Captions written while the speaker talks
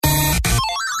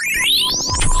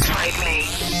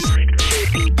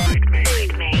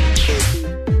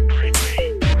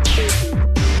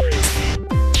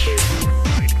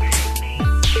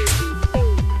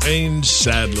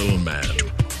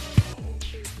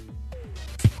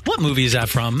What movie is that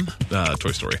from?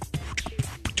 Toy Story.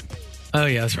 Oh,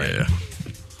 yeah, that's right. Yeah.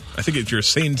 I think it's your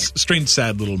strange,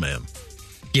 sad little man.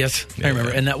 Yes, I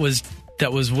remember. And that was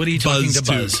Woody talking to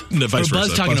Buzz. No, vice versa.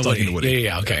 Buzz talking to Woody.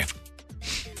 Yeah, okay.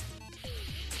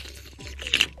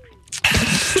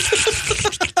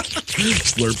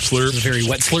 Slurp, slurp. A very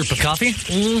wet slurp of coffee.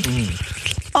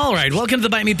 All right, welcome to the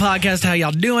Bite Me Podcast. How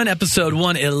y'all doing? Episode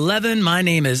 111. My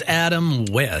name is Adam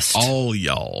West. All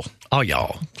y'all.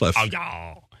 Cliff. All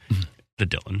y'all. The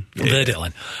Dylan. The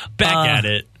Dylan. Back at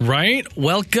it. Right.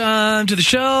 Welcome to the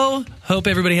show. Hope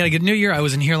everybody had a good New Year. I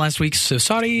wasn't here last week, so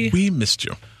sorry. We missed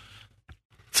you.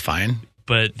 It's fine.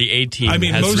 But the A team. I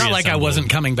mean, has It's not like I reassembled. wasn't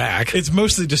coming back. It's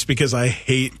mostly just because I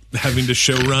hate having to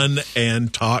show run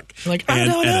and talk. Like, I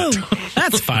and don't edit. know.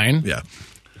 That's fine. Yeah.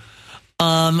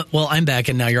 Well, I'm back,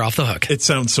 and now you're off the hook. It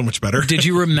sounds so much better. Did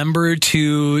you remember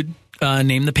to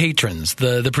name the patrons,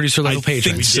 the producer level I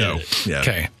patrons? think so. Yeah.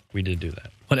 Okay. We did do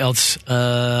that. What else?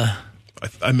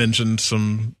 I mentioned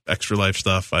some Extra Life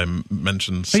stuff. I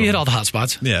mentioned some... You hit all the hot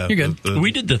spots. Yeah. You're good.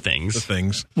 We did the things. The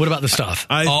things. What about the stuff?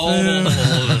 All the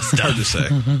Hard to say.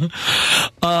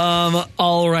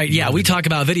 All right. Yeah, we talk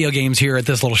about video games here at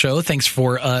this little show. Thanks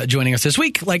for joining us this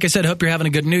week. Like I said, hope you're having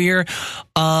a good New Year.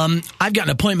 I've got an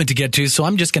appointment to get to, so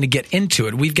I'm just going to get into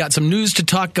it. We've got some news to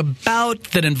talk about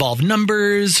that involve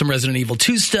numbers, some Resident Evil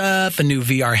 2 stuff, a new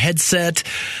VR headset,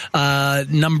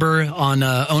 number on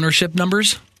ownership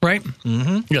numbers. Right?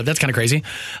 Mm-hmm. Yeah, that's kind of crazy.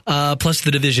 Plus,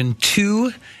 The Division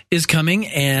 2 is coming,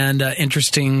 and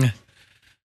interesting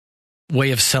way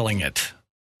of selling it.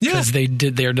 Yeah.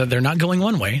 Because they're not going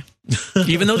one way,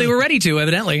 even though they were ready to,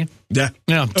 evidently. Yeah.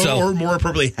 Yeah. So or more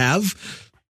appropriately have.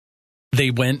 they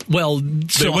went, well...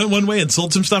 They went one way and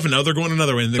sold some stuff, and now they're going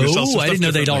another way. And they're gonna sell some I didn't know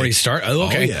stuff they'd differently. already start. Oh,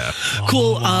 okay. Oh, yeah.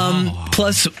 Cool.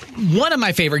 Plus, one of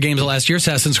my favorite games of last year,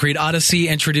 Assassin's Creed Odyssey,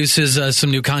 introduces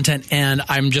some new content, and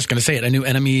I'm just going to say it, a new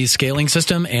enemy scaling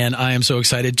system, and I am so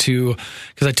excited because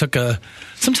I took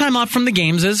some time off from the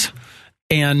games,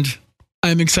 and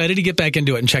I'm excited to get back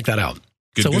into it and check that out.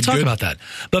 Good, so we'll good, talk good. about that.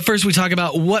 But first, we talk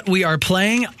about what we are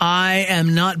playing. I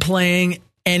am not playing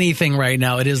anything right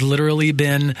now. It has literally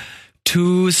been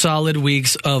 2 solid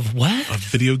weeks of what? A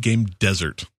video game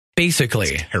desert.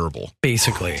 Basically. Terrible.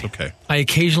 Basically. Okay. I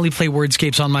occasionally play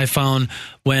Wordscapes on my phone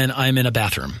when I'm in a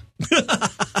bathroom.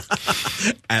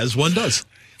 As one does.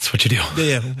 That's what you do.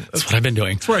 Yeah. That's what I've been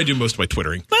doing. That's where I do most of my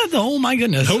Twittering. Oh, my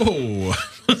goodness. Oh.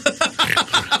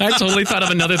 I totally thought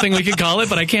of another thing we could call it,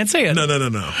 but I can't say it. No.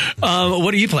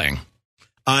 What are you playing?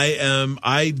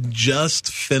 I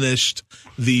just finished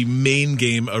the main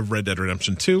game of Red Dead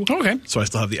Redemption 2. Okay. So I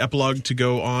still have the epilogue to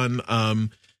go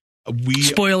on.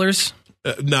 Spoilers.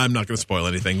 No, I'm not going to spoil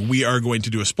anything. We are going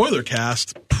to do a spoiler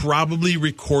cast, probably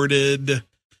recorded,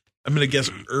 I'm going to guess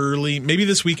early, maybe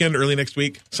this weekend, early next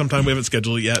week. Sometime we haven't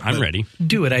scheduled it yet. I'm but ready.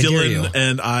 Do it. I dare you. Dylan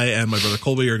and I and my brother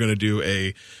Colby are going to do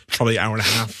a probably hour and a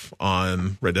half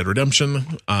on Red Dead Redemption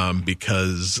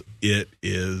because it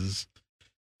is...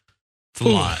 It's a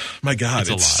lot. My God,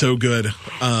 It's a it's lot. so good.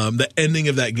 The ending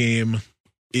of that game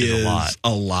is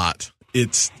a lot.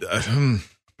 It's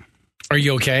Are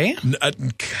you okay?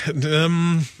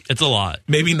 It's a lot.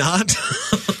 maybe not.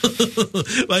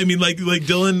 I mean, like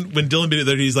Dylan, when Dylan beat it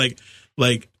there, he's like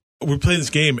we're playing this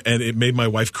game and it made my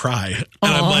wife cry,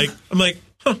 and I'm like,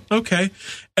 huh, okay.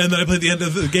 And then I played the end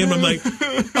of the game. I'm like,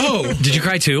 oh, Did you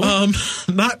cry too?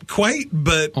 not quite,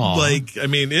 but Aw. like, I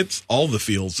mean, it's all the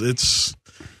feels.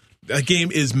 That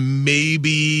game is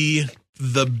maybe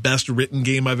the best written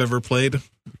game I've ever played.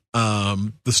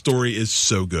 The story is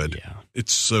so good. Yeah.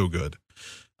 It's so good.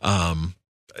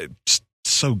 It's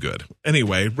so good.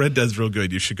 Anyway, Red Dead's real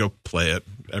good. You should go play it,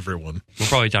 everyone. We'll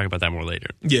probably talk about that more later.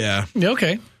 Yeah.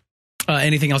 Okay.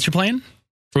 Anything else you're playing?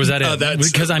 Or was that it?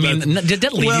 Because, I mean, did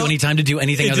that leave you any time to do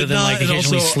anything It other did than not, like and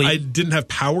occasionally also, sleep? I didn't have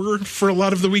power for a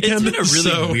lot of the It's weekend. been a really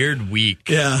so- weird week.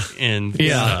 Yeah. And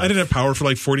I didn't have power for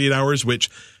like 48 hours, which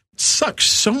sucks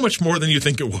so much more than you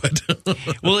think it would.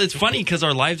 Well, it's funny because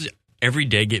our lives every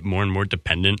day get more and more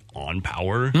dependent on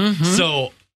power. Mm-hmm.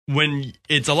 So when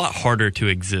it's a lot harder to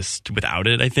exist without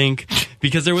it, I think,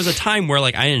 because there was a time where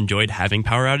like I enjoyed having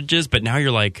power outages, but now you're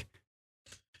like,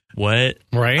 what?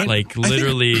 Right? Like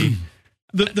literally.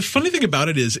 The funny thing about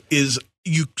it is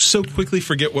you so quickly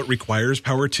forget what requires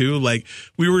power too. Like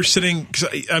we were sitting, cause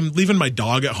I'm leaving my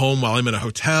dog at home while I'm in a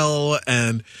hotel,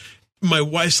 and my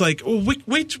wife's like, "Oh, wait,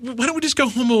 why don't we just go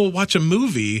home and we'll watch a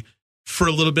movie for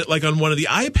a little bit, like on one of the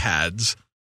iPads,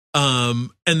 and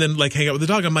then like hang out with the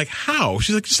dog?" I'm like, "How?"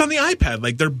 She's like, "Just on the iPad.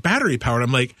 Like they're battery powered."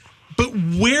 I'm like, "But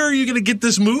where are you going to get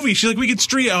this movie?" She's like, "We can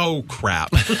stream." Oh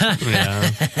crap!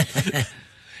 Yeah.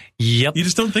 Yep. You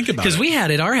just don't think about it. Because we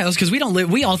had at our house, because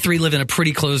we all three live in a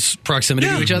pretty close proximity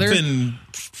to each other. Within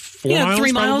 4 miles,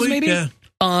 3 miles probably? maybe. Yeah.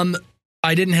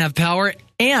 I didn't have power,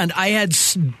 and I had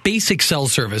basic cell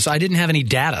service. I didn't have any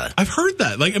data. I've heard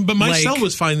that. But my cell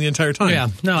was fine the entire time. Yeah,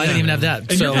 no, I didn't even have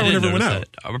that. And your power never went out.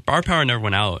 Our power never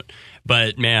went out.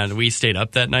 But man, we stayed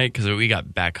up that night because we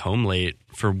got back home late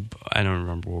for, I don't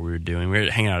remember what we were doing. We were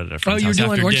hanging out at a friend's house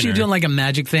after weren't dinner. you doing like a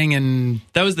magic thing? And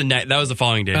that was the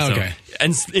following day. Oh, okay. So,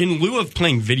 and in lieu of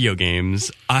playing video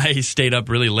games, I stayed up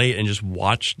really late and just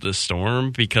watched the storm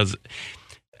because,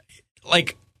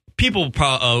 like, people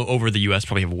over the U.S.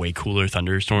 probably have way cooler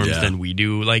thunderstorms than we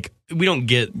do. Like, we don't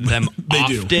get them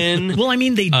often. Well, I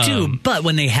mean, they do, but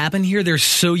when they happen here, they're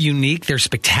so unique. They're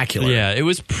spectacular. Yeah, it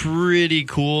was pretty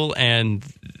cool, and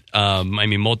I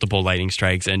mean, multiple lightning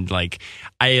strikes, and like,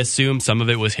 I assume some of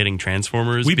it was hitting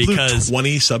transformers because blew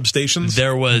 20 substations.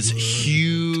 There was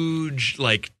huge,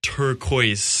 like,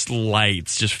 turquoise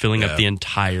lights just filling up the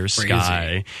entire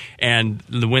sky, and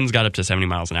the winds got up to 70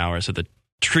 miles an hour. So the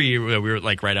tree, we were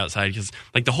like right outside because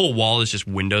like the whole wall is just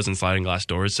windows and sliding glass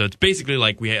doors, so it's basically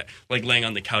like we had like laying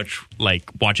on the couch like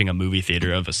watching a movie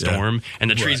theater of a storm, and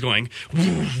the tree's going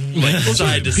like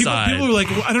side to side. People are like,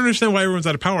 well, I don't understand why everyone's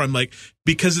out of power. I'm like,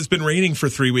 because it's been raining for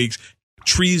 3 weeks.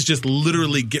 Trees just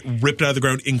literally get ripped out of the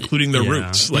ground, including their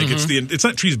roots. Like it's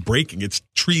not trees breaking; it's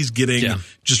trees getting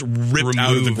just ripped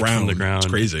out of the ground. From the ground.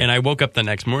 It's crazy. And I woke up the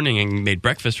next morning and made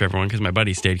breakfast for everyone because my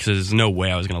buddy stayed. Because there's no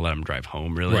way I was going to let him drive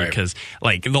home, really. Because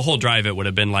like the whole drive, it would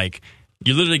have been like,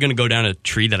 you're literally going to go down a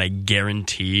tree that I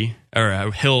guarantee, or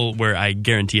a hill where I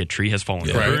guarantee a tree has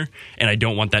fallen over, and I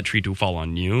don't want that tree to fall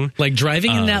on you. Like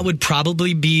driving in that would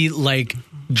probably be like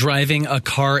driving a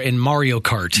car in Mario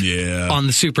Kart on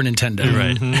the Super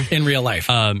Nintendo in real life.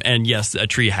 And yes, a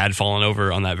tree had fallen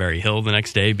over on that very hill the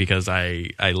next day because I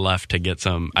left to get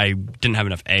some. I didn't have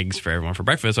enough eggs for everyone for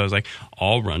breakfast, so I was like,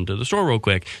 I'll run to the store real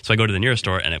quick. So I go to the nearest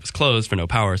store, and it was closed for no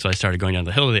power, so I started going down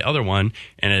the hill to the other one,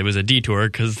 and it was a detour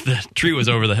because the tree was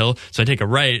over the hill. So I take a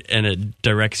right, and it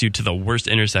directs you to the worst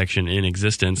intersection in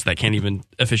existence that can't even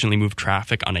efficiently move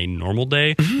traffic on a normal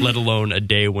day, let alone a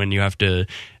day when you have to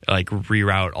like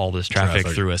reroute all this traffic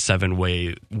through a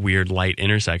 7-way weird light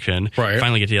intersection.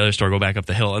 Finally get to the other store, go back up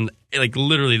the hill, and like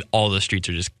literally all the streets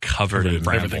are just covered in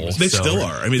brambles. They still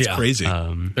are. I mean, it's crazy.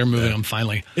 They're moving them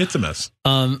finally. It's a mess.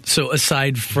 So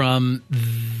aside from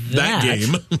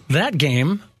that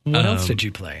game, what else did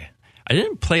you play? I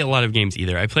didn't play a lot of games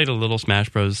either. I played a little Smash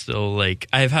Bros. Still, like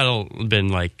I've been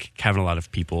like having a lot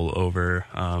of people over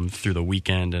through the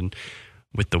weekend, and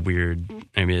with the weird.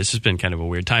 I mean, it's just been kind of a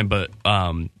weird time. But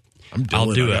I'm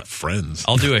Dylan, I got friends.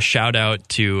 I'll do a shout out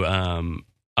to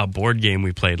a board game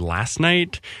we played last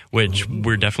night, which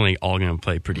we're definitely all going to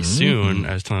play pretty soon.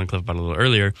 I was telling Cliff about it a little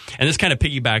earlier, and this kind of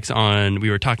piggybacks on we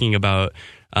were talking about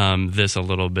this a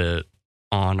little bit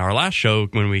on our last show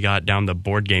when we got down the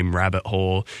board game rabbit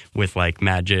hole with like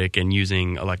Magic and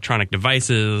using electronic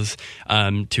devices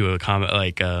to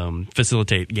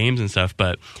facilitate games and stuff.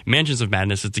 But Mansions of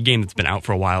Madness, it's a game that's been out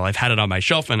for a while. I've had it on my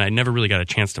shelf and I never really got a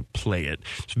chance to play it.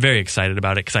 I was very excited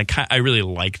about it because I really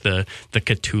like the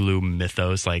Cthulhu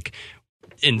mythos, like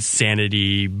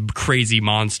insanity, crazy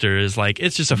monsters. Like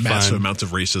it's just a massive amounts of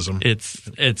racism.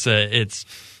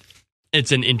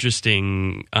 It's an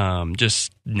interesting,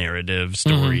 just narrative,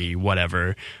 story,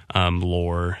 whatever,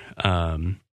 lore.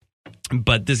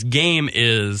 But this game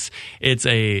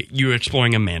you're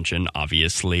exploring a mansion,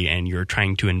 obviously, and you're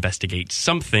trying to investigate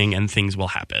something and things will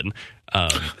happen.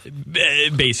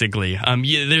 Basically,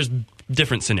 there's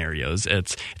different scenarios.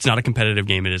 It's not a competitive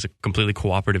game. It is a completely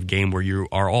cooperative game where you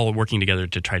are all working together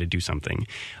to try to do something.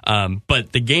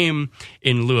 But the game,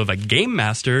 in lieu of a game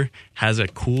master, has a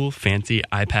cool, fancy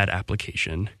iPad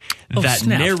application that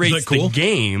narrates the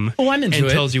game and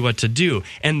tells you what to do.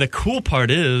 And the cool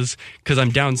part is, because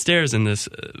I'm downstairs in this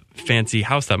fancy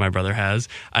house that my brother has,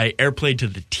 I AirPlayed to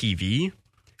the TV.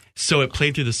 So it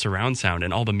played through the surround sound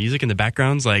and all the music in the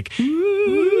background's like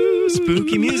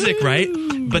spooky music, right?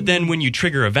 But then when you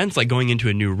trigger events like going into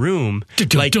a new room,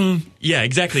 like yeah,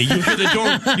 exactly. You hear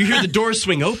the door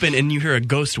swing open and you hear a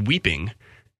ghost weeping.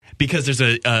 Because there's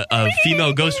a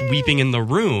female ghost weeping in the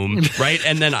room, right?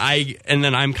 And then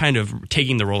I'm kind of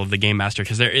taking the role of the game master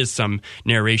because there is some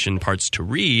narration parts to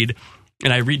read,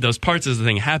 and I read those parts as the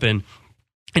thing happen.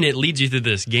 And it leads you through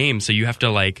this game, so you have to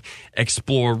like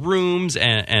explore rooms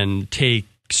and take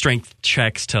strength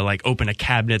checks to like open a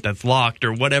cabinet that's locked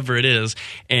or whatever it is.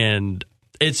 And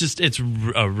it's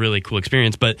a really cool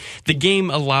experience. But the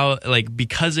game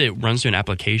because it runs through an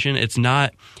application, it's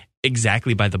not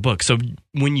exactly by the book. So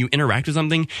when you interact with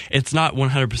something, it's not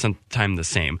 100% of the time the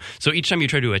same. So each time you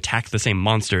try to attack the same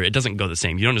monster, it doesn't go the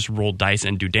same. You don't just roll dice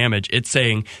and do damage. It's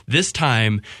saying this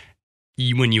time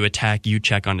when you attack, you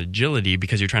check on agility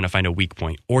because you're trying to find a weak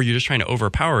point, or you're just trying to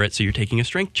overpower it, so you're taking a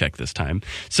strength check this time.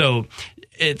 So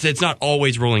it's not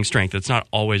always rolling strength. It's not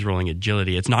always rolling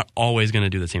agility. It's not always going to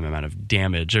do the same amount of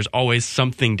damage. There's always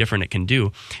something different it can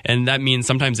do. And that means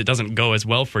sometimes it doesn't go as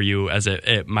well for you as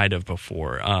it might have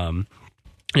before. And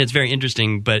it's very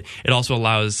interesting, but it also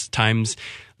allows times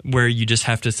where you just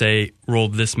have to say, roll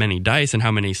this many dice and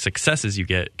how many successes you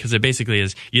get. Because it basically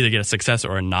is you either get a success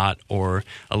or a not, or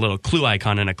a little clue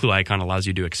icon, and a clue icon allows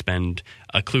you to expend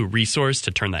a clue resource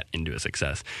to turn that into a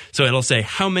success. So it'll say,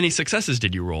 how many successes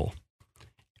did you roll?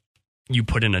 You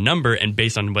put in a number, and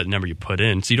based on what number you put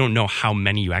in, so you don't know how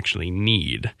many you actually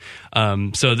need.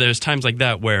 So there's times like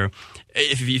that where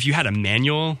if you had a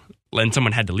manual and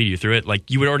someone had to lead you through it, like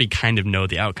you would already kind of know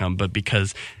the outcome, but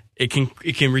because it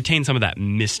can retain some of that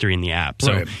mystery in the app.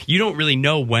 So you don't really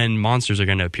know when monsters are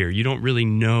going to appear. You don't really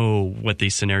know what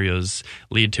these scenarios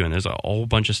lead to. And there's a whole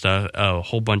bunch of stuff, a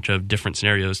whole bunch of different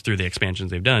scenarios through the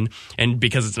expansions they've done. And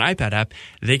because it's an iPad app,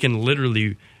 they can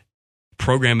literally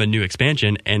program a new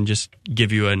expansion and just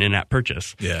give you an in-app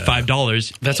purchase. Yeah.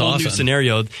 $5. That's whole awesome. New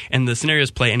scenario, and the scenarios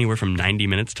play anywhere from 90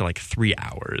 minutes to like 3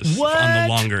 hours. What? On the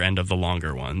longer end of the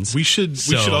longer ones. We should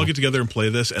all get together and play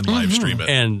this and live stream it.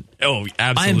 And absolutely,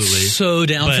 I'm so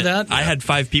down for that. I had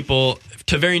 5 people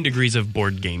to varying degrees of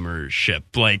board gamership.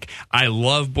 Like, I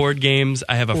love board games.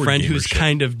 I have a friend who's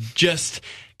kind of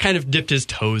dipped his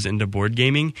toes into board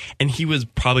gaming, and he was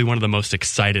probably one of the most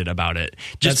excited about it.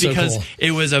 Just That's because so cool. it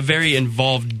was a very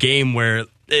involved game where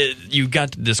you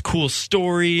got this cool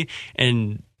story,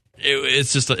 and it's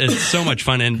so much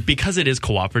fun. And because it is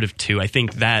cooperative too, I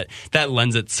think that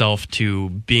lends itself to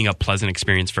being a pleasant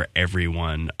experience for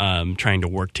everyone, trying to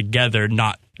work together,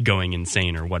 not going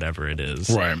insane or whatever it is.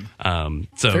 Right.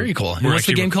 So Very cool. And what's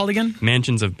the game called again?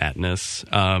 Mansions of Madness.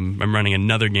 I'm running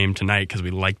another game tonight because we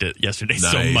liked it yesterday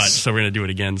so much, so we're gonna do it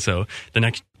again. So the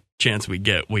next chance we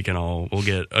get, we'll get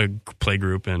a play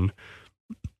group and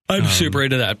I'm super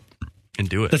into that. And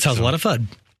do it. That sounds a lot of fun.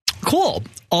 Cool.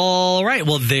 All right.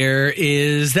 Well, there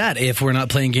is that. If we're not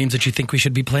playing games that you think we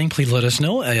should be playing, please let us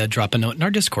know. Drop a note in our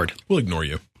Discord. We'll ignore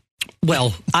you.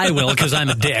 Well, I will because I'm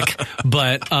a dick.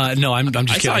 But no, I'm just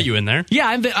kidding. I saw you in there. Yeah,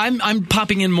 I'm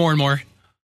popping in more and more.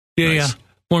 Yeah, Nice. yeah,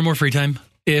 more and more free time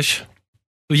ish.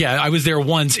 Yeah, I was there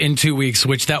once in 2 weeks,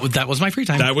 which that was my free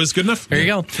time. That was good enough. There you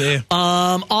go. Yeah.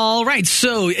 All right.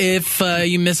 So if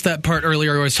you missed that part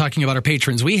earlier, I was talking about our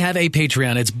patrons. We have a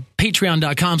Patreon. It's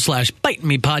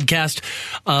patreon.com/bitemepodcast.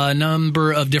 A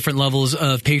number of different levels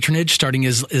of patronage, starting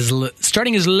as low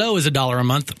as $1 a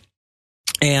month.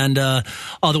 And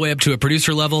all the way up to a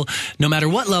producer level. No matter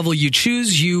what level you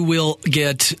choose, you will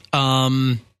get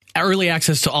early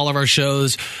access to all of our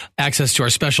shows, access to our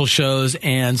special shows,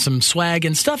 and some swag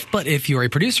and stuff. But if you're a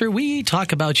producer, we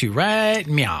talk about you, right?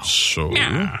 Meow. So,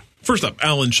 first up,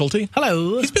 Alan Schulte.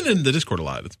 Hello. He's been in the Discord a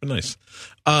lot. It's been nice.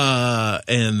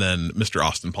 And then Mr.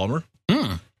 Austin Palmer.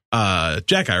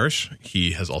 Jack Irish.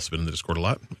 He has also been in the Discord a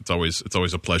lot. It's always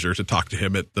a pleasure to talk to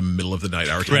him at the middle of the night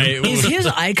hour time. Right. Is his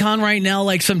icon right now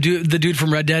like the dude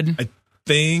from Red Dead? I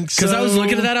think so. Because I was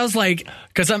looking at that, I was like,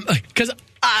 because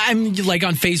I'm like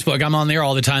on Facebook, I'm on there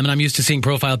all the time, and I'm used to seeing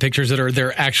profile pictures that are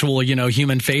their actual,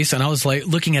 human face, and I was like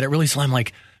looking at it really slow. I'm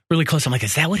like really close. I'm like,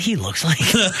 is that what he looks like?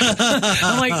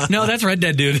 I'm like, no, that's Red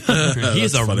Dead, dude. He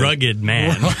is a rugged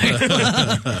man.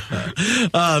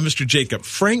 Mr. Jacob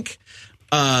Frank,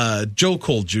 Joe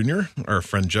Cole Jr., our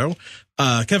friend Joe,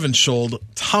 Kevin Schold,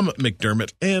 Tom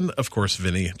McDermott, and of course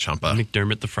Vinny Champa.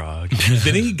 McDermott the Frog.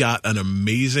 Vinny got an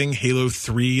amazing Halo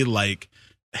 3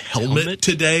 helmet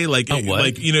today.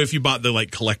 If you bought the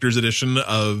collector's edition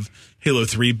of Halo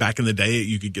 3 back in the day,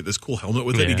 you could get this cool helmet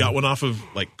with it. He got one off of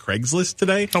Craigslist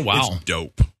today. Oh wow, it's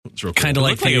dope. It's real cool. Kind of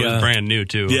like it was brand new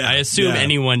too. Yeah, I assume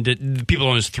people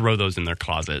don't just throw those in their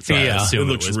closet. So I assume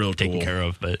it looks was real taken cool. care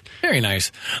of. But very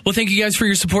nice. Well, thank you guys for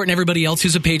your support and everybody else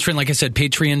who's a patron. Like I said,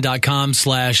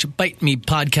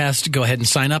 patreon.com/bitemepodcast. Go ahead and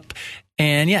sign up.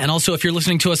 And and also if you're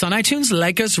listening to us on iTunes,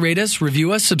 like us, rate us,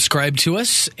 review us, subscribe to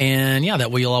us. And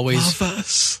that way you'll always love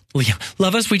us.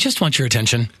 Love us. We just want your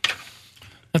attention.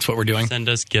 That's what we're doing. send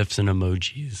us gifts and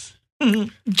emojis.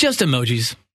 Just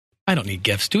emojis. I don't need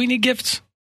gifts. Do we need gifts?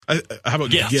 How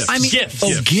about gifts? I mean, gifts.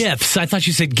 Oh, gifts. I thought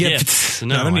you said gifts.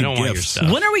 No, I don't want your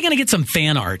stuff. When are we going to get some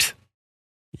fan art?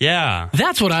 Yeah.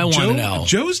 That's what I want to know.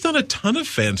 Joe's done a ton of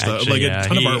fan stuff, Actually, a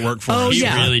ton of artwork for us. He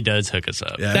yeah. really does hook us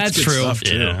up. Yeah, That's it's good true. stuff,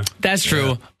 too. Yeah. That's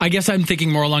true. I guess I'm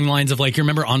thinking more along the lines of like, you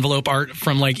remember envelope art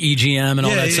from like EGM and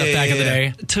all that stuff back in the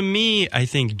day? To me, I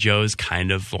think Joe's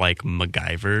kind of like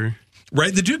MacGyver.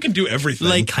 Right? The dude can do everything.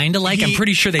 Like Kind of like, I'm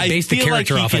pretty sure they based the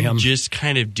character off of him. Just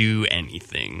kind of do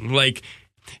anything. Like,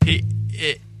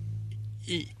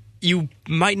 you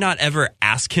might not ever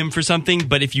ask him for something,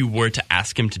 but if you were to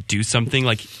ask him to do something,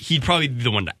 like he'd probably be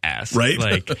the one to ask. Right.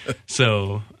 Like,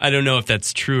 so I don't know if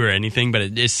that's true or anything, but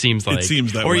it just seems like,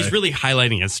 seems that or way. he's really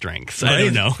highlighting his strengths. Right. I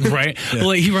don't know. Right.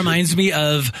 Well, he reminds me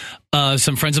of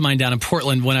some friends of mine down in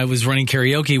Portland when I was running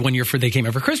karaoke one year they came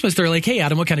over Christmas. They're like, hey,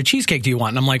 Adam, what kind of cheesecake do you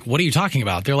want? And I'm like, what are you talking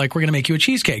about? They're like, we're going to make you a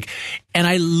cheesecake. And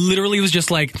I literally was just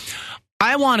like,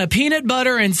 I want a peanut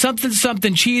butter and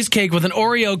something cheesecake with an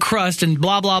Oreo crust and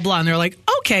blah, blah, blah. And they're like,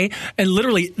 okay. And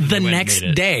literally the went and next made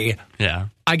it. day, Yeah.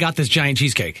 I got this giant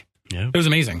cheesecake. Yeah. It was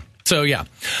amazing. So, yeah.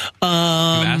 You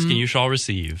ask and you shall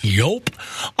receive. Yup.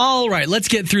 All right, let's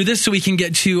get through this so we can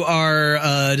get to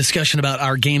our discussion about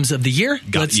our games of the year.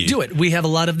 Let's do it. We have a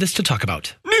lot of this to talk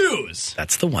about. News.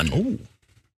 That's the one. Oh,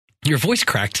 your voice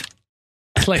cracked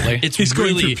slightly. He's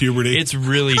going through puberty. It's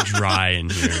really dry in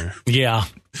here. Yeah.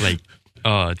 Like,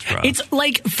 oh, it's rough. It's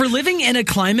like for living in a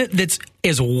climate that's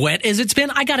as wet as it's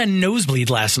been, I got a nosebleed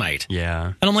last night. yeah.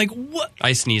 And I'm like, what?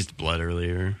 I sneezed blood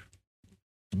earlier.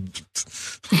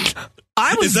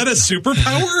 Is that a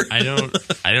superpower? I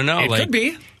don't know. It like, could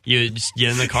be. You just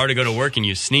get in the car to go to work and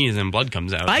you sneeze and blood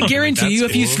comes out. I Like, guarantee that's you,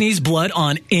 if you cool. sneeze blood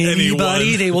on anybody,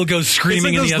 Anyone. they will go It's screaming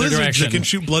like in those the other lizards direction. that can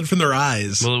shoot blood from their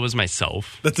eyes. Well, it was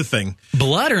myself. That's the thing.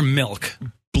 Blood or milk?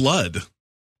 Blood.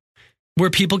 Where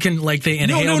people can, like, they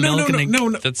inhale milk and they... no.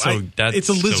 That's so- that's it's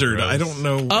a so lizard. gross. I don't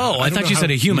know. Oh, I don't thought know you how-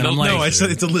 said a human. I'm like, no, I said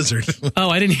it's a lizard. oh,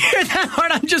 I didn't hear that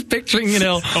part. I'm just picturing,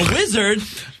 A wizard?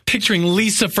 picturing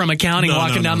Lisa from accounting No,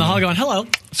 walking no, down no, the hall no. going, hello,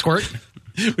 squirt.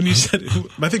 When you said,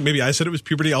 I think maybe I said it was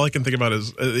puberty. All I can think about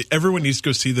is everyone needs to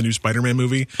go see the new Spider-Man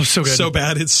movie. Oh, so good. So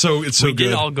bad. It's so We good.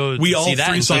 did all go We see all that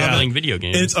three instead saw of it. playing video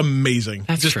games. It's amazing.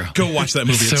 That's Just true. Go watch that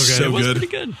movie. So It's good. so it was good.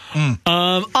 pretty good.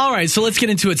 All right, so let's get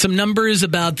into it. Some numbers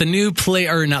about the new new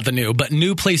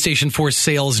PlayStation 4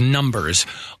 sales numbers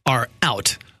are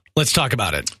out. Let's talk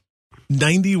about it.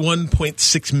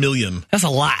 91.6 million. That's a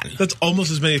lot. That's almost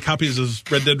as many copies as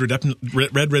Red Dead Redemption.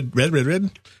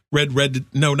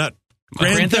 No, not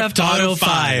Grand Theft Auto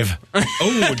 5.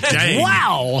 Oh, dang.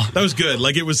 Wow. That was good.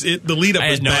 Like the lead up I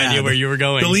was had no bad. idea where you were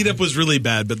going. The lead up was really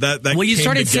bad, but that Well, you came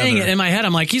started together. saying it in my head.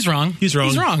 I'm like, he's wrong. He's wrong.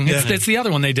 He's wrong. Yeah. It's the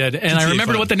other one they did. And I GTA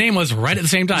remembered 5. what the name was right at the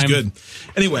same time. Good.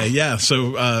 Anyway, yeah.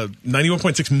 So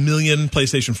 91.6 million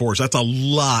PlayStation 4s. That's a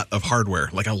lot of hardware.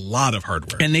 Like a lot of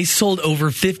hardware. And they sold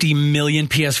over 50 million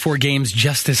PS4 games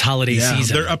just this holiday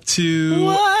season. They're up to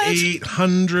What?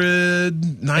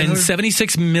 800, 900. and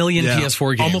 76 million Yeah,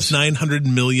 PS4 games. Almost 900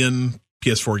 million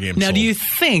PS4 games. Now, sold. do you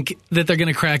think that they're going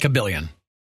to crack 1 billion?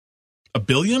 a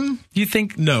billion? Do you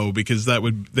think? No, because they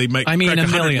might. I mean, crack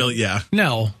 1 100 million. Yeah.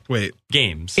 No. Wait.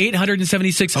 Games.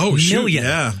 876 Oh, shoot, million.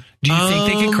 yeah. Do you think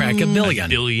they could crack 1 billion?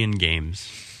 Billion games.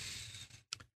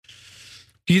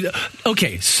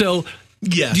 Okay, so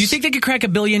Yes. do you think they could crack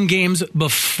 1 billion games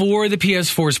before the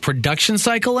PS4's production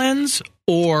cycle ends,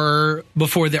 or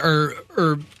before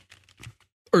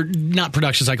or not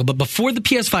production cycle, but before the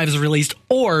PS5 is released,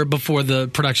 or before the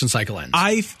production cycle ends?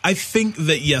 I think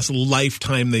that, yes,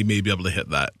 lifetime they may be able to hit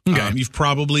that. Okay. You've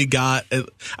probably got,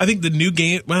 I think the new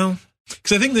game, well,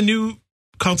 because I think the new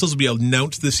consoles will be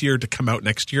announced this year to come out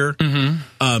next year.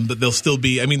 Mm-hmm. But they'll still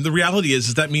be, I mean, the reality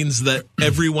is that means that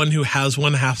everyone who has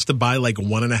one has to buy like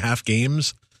 1.5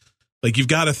 games. Like, you've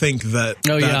got to think that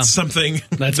that's something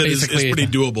That's that is basically pretty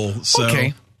doable. So,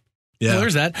 okay. yeah. Well,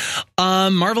 there's that.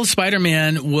 Marvel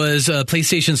Spider-Man was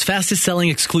PlayStation's fastest-selling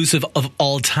exclusive of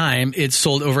all time. It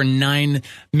sold over 9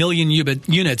 million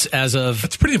units as of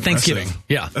That's pretty impressive. Thanksgiving.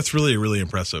 Yeah. That's really, really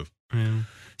impressive.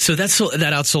 So that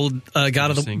outsold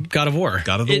God of War.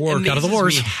 God of the War. God of the amazes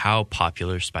Wars. me how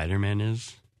popular Spider-Man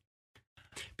is.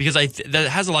 Because that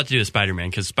has a lot to do with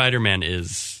Spider-Man, because Spider-Man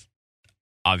is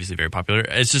obviously very popular.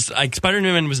 It's just like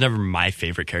Spider-Man was never my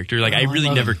favorite character. Like, I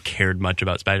really never cared much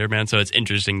about Spider-Man, so it's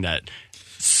interesting that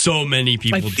so many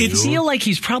people do. I feel like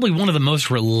he's probably one of the most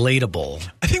relatable.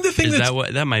 I think the thing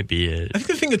That might be it. I think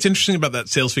the thing that's interesting about that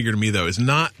sales figure to me, though, is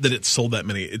not that it sold that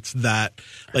many. It's that,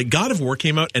 like, God of War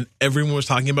came out and everyone was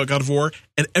talking about God of War,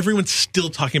 and everyone's still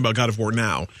talking about God of War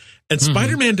now. And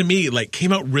Spider-Man, to me, like,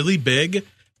 came out really big,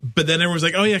 but then everyone's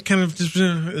like, oh yeah, kind of, just,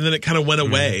 and then it kind of went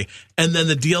away. And then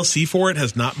the DLC for it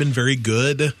has not been very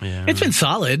good. Yeah. It's been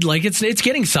solid. Like it's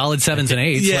getting solid 7s and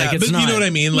 8s. Yeah, like, it's but not, you know what I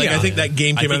mean? Like I think that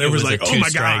game came out and everyone's like, a oh my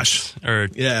gosh. Or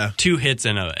Yeah. 2 hits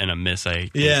and a miss, I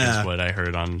think is what I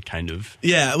heard on kind of.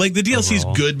 Yeah, like the DLC is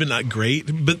good but not great.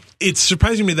 But it's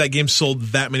surprising me that game sold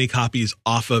that many copies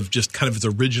off of just kind of its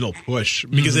original push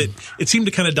because it seemed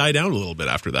to kind of die down a little bit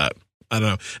after that. I don't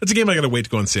know. It's a game I got to wait to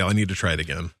go on sale. I need to try it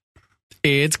again.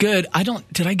 It's good. I got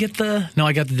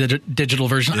the digital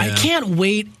version. Yeah. I can't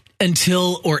wait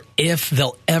until or if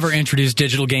they'll ever introduce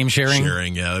digital game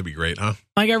sharing. Yeah, that'd be great, huh?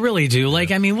 Like I really do.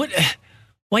 Like, I mean,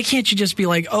 why can't you just be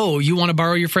like, oh, you want to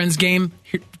borrow your friend's game?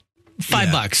 Here,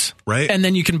 $5, right? And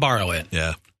then you can borrow it.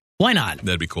 Yeah. Why not?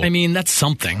 That'd be cool. I mean, that's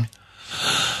something.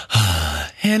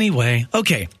 Anyway,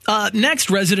 okay.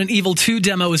 Next, Resident Evil 2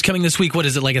 demo is coming this week. What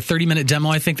is it, like a 30-minute demo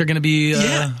I think they're going to be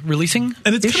releasing?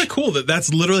 And it's kind of cool that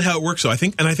that's literally how it works. So I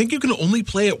think you can only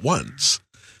play it once.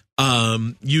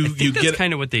 That's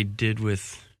kind of what they did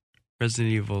with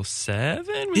Resident Evil 7.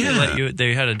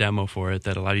 They had a demo for it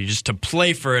that allowed you just to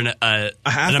play for a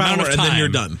half an hour of time. and then you're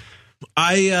done.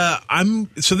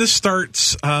 So this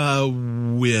starts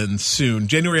when soon?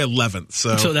 January 11th.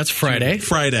 So that's Friday.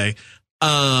 Friday.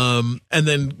 And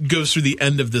then goes through the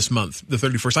end of this month, the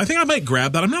 31st. I think I might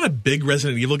grab that. I'm not a big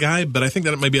Resident Evil guy, but I think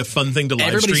that it might be a fun thing to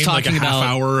live stream, like a half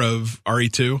hour of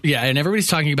RE2. Yeah, and everybody's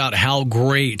talking about how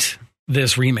great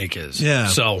this remake is. Yeah.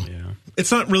 So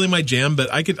it's not really my jam,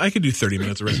 but I could do 30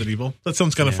 minutes of Resident Evil. That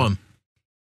sounds kind of fun.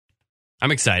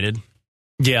 I'm excited.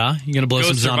 Yeah, you're gonna blow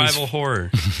some zombies. Survival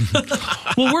horror.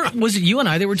 Well, was it you and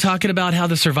I that were talking about how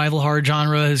the survival horror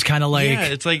genre is kind of like? Yeah,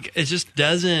 it's like it just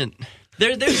doesn't.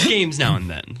 There's games now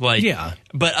and then, like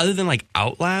but other than like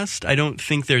Outlast, I don't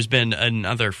think there's been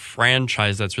another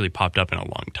franchise that's really popped up in a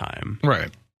long time. Right.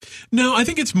 No, I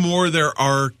think it's more there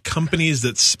are companies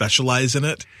that specialize in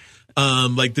it.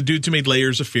 Like the dudes who made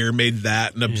Layers of Fear made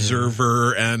that, and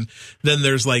Observer, and then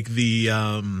there's like the.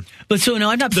 But so no,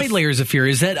 I've not played Layers of Fear.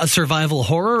 Is that a survival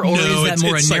horror, or is that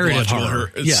more a narrative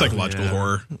horror? It's psychological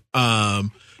horror.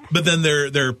 But then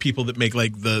there are people that make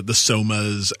like the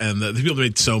Somas, and the people that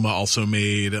made Soma also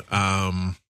made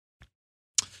the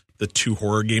 2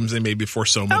 horror games they made before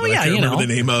Soma that I can't remember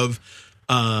the name of.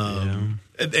 And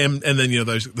then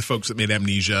there's the folks that made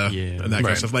Amnesia and that kind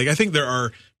of stuff. Like I think there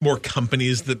are more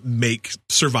companies that make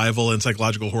survival and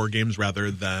psychological horror games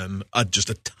rather than just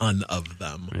a ton of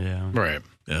them. Yeah. Right.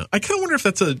 Yeah. I kind of wonder if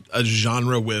that's a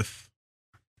genre with,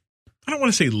 I don't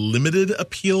want to say limited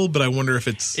appeal, but I wonder if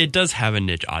it does have a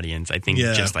niche audience. I think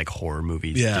just like horror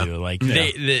movies do. Like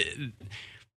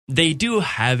they do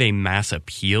have a mass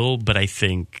appeal, but I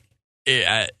think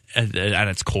at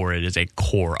its core, it is a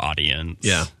core audience.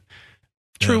 Yeah.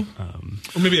 True.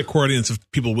 Or maybe a core audience of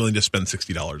people willing to spend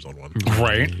 $60 on one.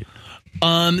 Right.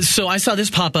 So I saw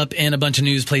this pop up in a bunch of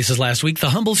news places last week.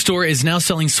 The Humble Store is now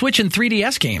selling Switch and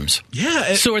 3DS games.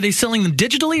 Yeah. So are they selling them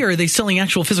digitally, or are they selling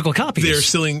actual physical copies? They're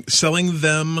selling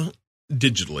them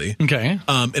digitally. Okay.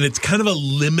 And it's kind of a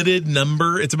limited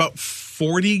number. It's about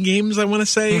 40 games, I want to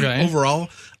say, overall.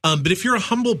 But if you're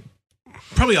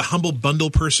probably a Humble Bundle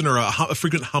person or a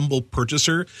frequent Humble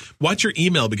purchaser, watch your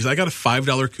email because I got a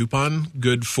 $5 coupon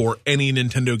good for any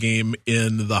Nintendo game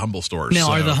in the Humble Store.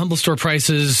 Now, are the Humble Store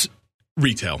prices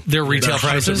retail? They're retail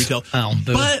prices? Retail. Oh,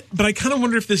 but I kind of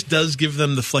wonder if this does give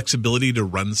them the flexibility to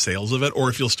run sales of it, or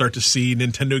if you'll start to see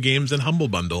Nintendo games in Humble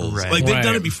Bundles. Right. Like they've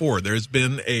done it before. There's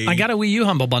been I got a Wii U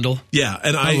Humble Bundle. Yeah,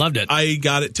 and I loved it. I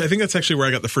got it. I think that's actually where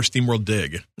I got the first SteamWorld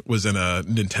Dig, was in a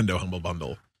Nintendo Humble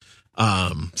Bundle.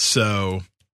 So,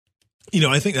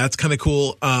 I think that's kind of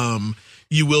cool.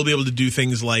 You will be able to do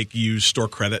things like use store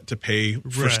credit to pay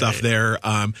for stuff there.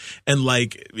 And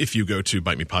like, if you go to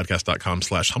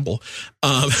bitemepodcast.com/humble,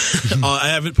 I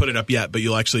haven't put it up yet, but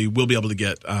will be able to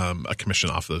get a commission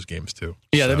off those games too.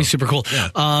 Yeah, that'd be super cool. Yeah.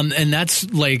 And that's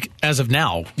like as of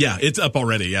now. Yeah, it's up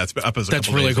already. Yeah, it's up as a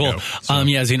couple really days cool. ago, so.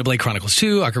 Xenoblade Chronicles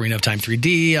 2, Ocarina of Time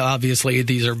 3D. Obviously,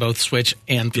 these are both Switch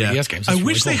and 3DS games. I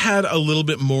wish they had a little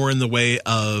bit more in the way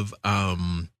of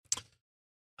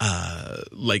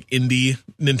like indie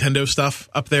Nintendo stuff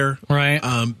up there, right?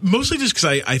 Mostly just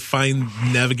because I find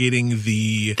navigating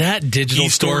that digital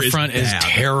storefront is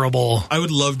terrible. I would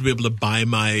love to be able to buy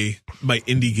my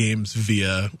indie games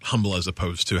via Humble as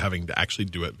opposed to having to actually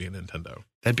do it via Nintendo.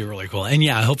 That'd be really cool. And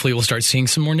hopefully we'll start seeing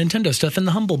some more Nintendo stuff in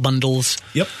the Humble bundles.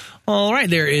 Yep. All right,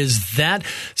 there is that.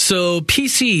 So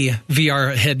PC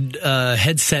VR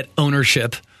headset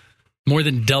ownership more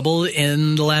than doubled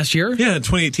in the last year. Yeah,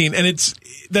 2018, and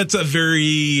that's a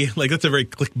very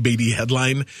clickbaity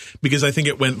headline because I think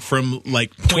it went from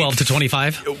like 12 to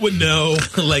 25. No,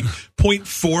 like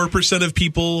 0.4% of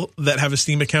people that have a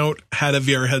Steam account had a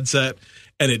VR headset,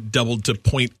 and it doubled to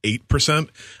 0.8%.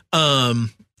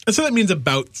 And so that means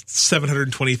about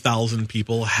 720,000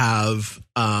 people have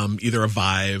either a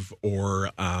Vive or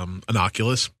an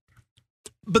Oculus.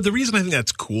 But the reason I think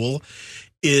that's cool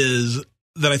is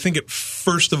that I think it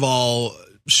first of all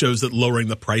shows that lowering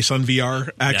the price on VR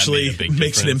actually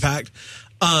makes an impact.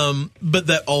 But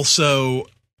that also,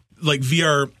 like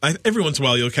VR, every once in a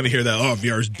while you'll kind of hear that, oh,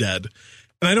 VR is dead.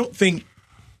 And I don't think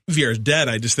VR is dead.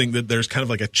 I just think that there's kind of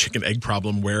like a chicken egg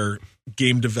problem where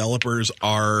game developers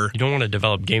are... You don't want to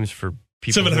develop games for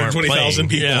people 720,000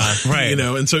 people. Yeah, right. You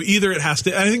know, and so either it has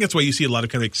to... I think that's why you see a lot of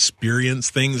kind of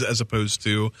experience things as opposed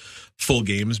to full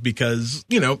games because,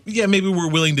 you know, yeah, maybe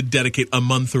we're willing to dedicate a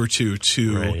month or two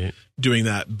to doing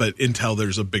that, but until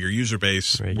there's a bigger user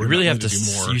base, you really have to do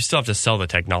more. You still have to sell the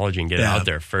technology and get it out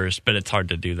there first, but it's hard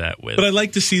to do that with. But I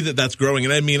like to see that that's growing,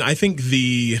 and I mean, I think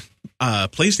the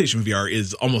PlayStation VR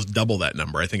is almost double that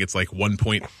number. I think it's like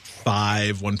 1.5,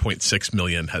 1.6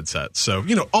 million headsets. So,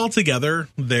 you know, altogether,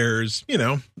 there's, you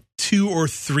know, 2 or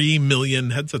 3 million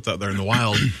headsets out there in the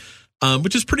wild.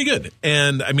 Which is pretty good.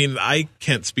 And I mean, I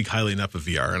can't speak highly enough of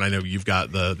VR. And I know you've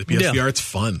got the PSVR. Yeah. It's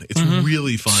fun. It's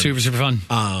really fun. Super, super fun.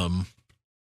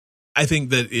 I think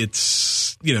that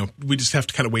it's, you know, we just have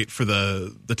to kind of wait for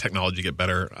the technology to get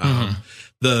better.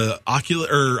 The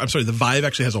the Vive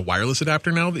actually has a wireless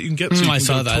adapter now that you can get. So you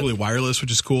can go totally wireless, which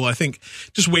is cool. I think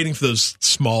just waiting for those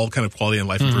small kind of quality and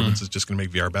life improvements is just going to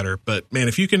make VR better. But man,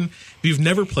 if you've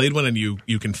never played one and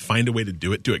you can find a way to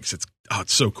do it because it's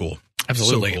so cool.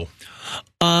 Absolutely. So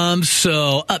cool.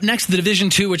 So up next, The Division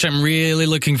 2, which I'm really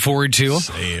looking forward to.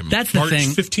 Same. That's the March thing.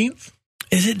 15th?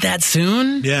 Is it that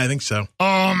soon? Yeah, I think so.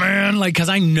 Oh, man. Like, because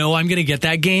I know I'm going to get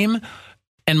that game,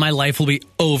 and my life will be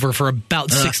over for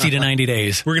about 60 to 90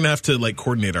 days. We're going to have to, like,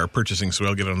 coordinate our purchasing so we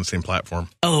all get it on the same platform.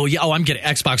 Oh, yeah. Oh, I'm getting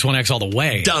Xbox One X all the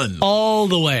way. Done. All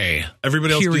the way.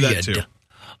 Everybody else do that, too.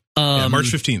 March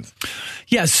 15th.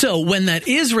 Yeah, so when that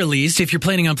is released, if you're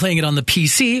planning on playing it on the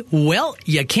PC, well,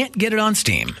 you can't get it on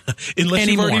Steam. Unless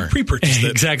you've already pre-purchased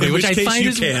it. Exactly, which I find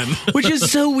which is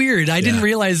so weird. I didn't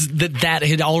realize that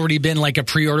had already been like a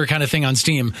pre-order kind of thing on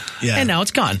Steam. Yeah. And now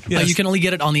it's gone. Yes. You can only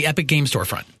get it on the Epic Game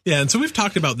Storefront. Yeah, and so we've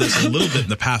talked about this a little bit in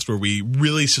the past where we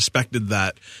really suspected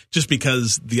that just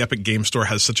because the Epic Game Store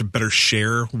has such a better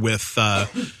share with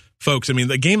folks, I mean,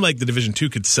 a game like The Division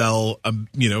 2 could sell a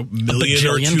million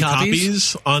or two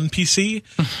copies on PC.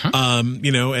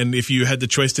 You know, and if you had the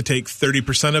choice to take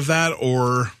 30% of that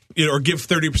or give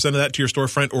 30% of that to your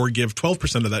storefront or give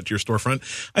 12% of that to your storefront,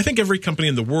 I think every company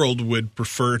in the world would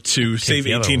prefer to save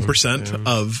 18%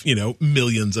 of,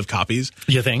 millions of copies.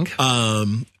 You think?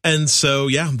 And so,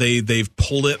 yeah, they've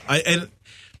pulled it. And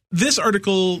this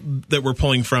article that we're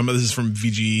pulling from, this is from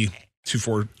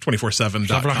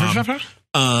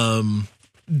VG247.com.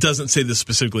 Doesn't say this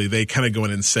specifically. They kind of go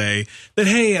in and say that,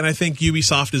 hey, and I think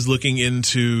Ubisoft is looking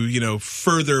into,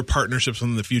 further partnerships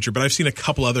in the future. But I've seen a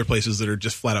couple other places that are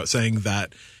just flat out saying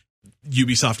that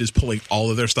Ubisoft is pulling all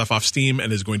of their stuff off Steam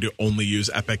and is going to only use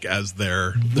Epic as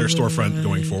their storefront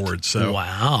going forward. So,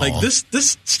 wow. Like this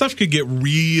stuff could get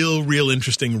real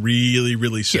interesting really,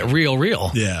 really soon. Yeah,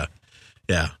 real. Yeah.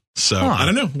 So I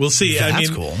don't know. We'll see. That's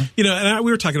cool. And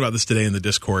we were talking about this today in the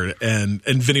Discord, and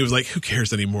Vinny was like, "Who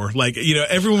cares anymore?" Like,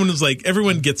 everyone was like,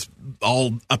 everyone gets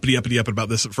all uppity about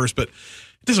this at first, but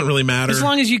it doesn't really matter as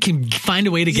long as you can find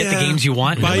a way to get the games you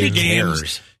want. Nobody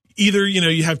cares. Either,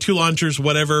 you have 2 launchers,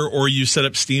 whatever, or you set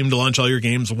up Steam to launch all your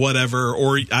games, whatever,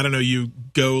 or I don't know, you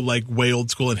go like way old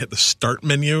school and hit the start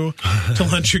menu to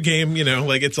launch your game,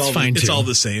 it's all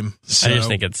the same. So. I just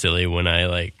think it's silly when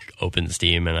I open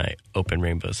Steam and I open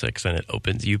Rainbow Six and it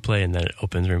opens Uplay and then it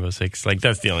opens Rainbow Six. Like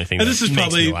that's the only thing. And this will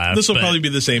probably be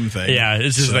the same thing. Yeah,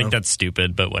 it's just that's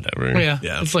stupid, but whatever.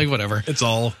 Yeah, it's like whatever. It's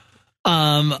all. So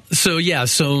on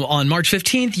March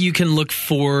 15th, you can look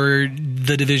for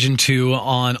The Division 2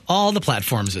 on all the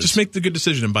platforms. Just make the good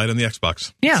decision and buy it on the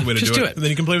Xbox. Yeah, That's the way to just do it. And then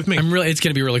you can play with me. It's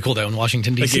going to be really cool down in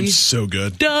Washington, D.C. That game's so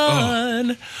good.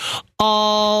 Done. Oh.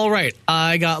 All right.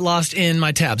 I got lost in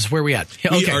my tabs. Where are we at?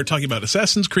 We are talking about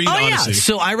Assassin's Creed Odyssey. Yeah.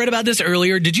 So I read about this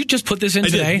earlier. Did you just put this in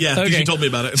today? Did. Yeah, because you told me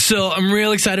about it. So I'm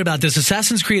real excited about this.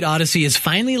 Assassin's Creed Odyssey is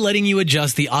finally letting you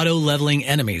adjust the auto-leveling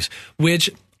enemies,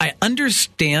 which I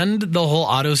understand the whole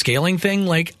auto-scaling thing.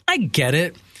 Like, I get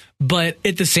it. But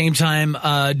at the same time,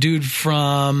 dude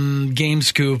from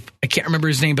GameScoop, I can't remember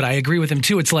his name, but I agree with him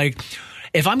too. It's like,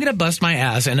 if I'm going to bust my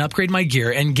ass and upgrade my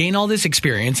gear and gain all this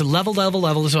experience,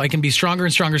 level, so I can be stronger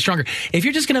and stronger, if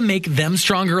you're just going to make them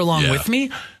stronger along with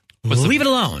me, leave it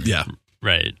alone. Yeah.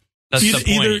 Right. That's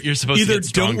the point. You're supposed to get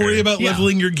stronger. Don't worry about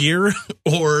leveling your gear,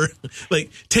 or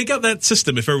like take out that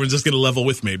system if everyone's just going to level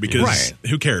with me, because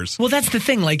who cares? Well, that's the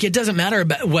thing. Like, it doesn't matter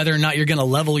about whether or not you're going to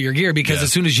level your gear, because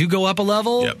as soon as you go up a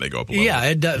level, they go up a level. Yeah,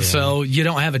 it does. Yeah. So you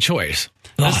don't have a choice.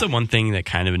 That's the one thing that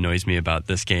kind of annoys me about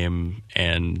this game,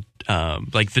 and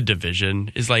like The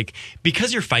Division, is like,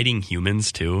 because you're fighting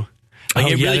humans too.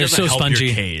 Like, it really doesn't help spongy.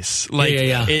 your case. Like,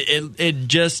 it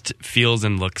just feels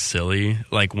and looks silly.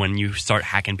 Like, when you start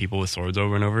hacking people with swords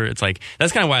over and over, it's like,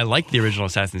 that's kind of why I like the original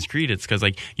Assassin's Creed. It's because,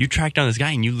 like, you tracked down this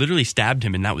guy and you literally stabbed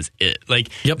him and that was it. Like,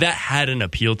 that had an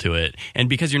appeal to it. And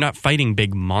because you're not fighting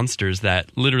big monsters that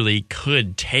literally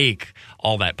could take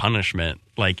all that punishment,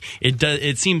 like,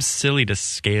 it seems silly to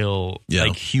scale,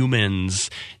 like, humans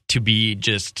to be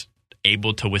just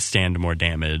able to withstand more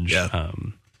damage.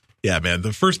 Yeah, man,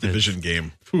 the first Division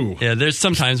game. Whew. Yeah, there's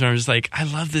some times where I'm just like, I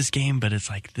love this game, but it's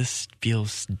like, this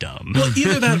feels dumb. Well,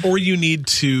 either that, or you need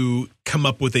to come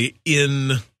up with a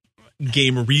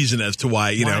in-game reason as to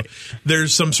why, you know,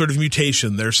 there's some sort of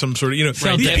mutation, there's some sort of, you know,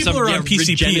 these people are on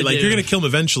PCP, like, you're going to kill them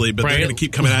eventually, but they're going to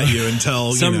keep coming at you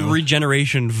until, some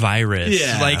regeneration virus.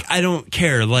 Yeah. Like, I don't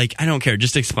care.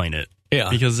 Just explain it.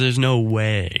 Yeah. Because there's no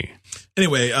way.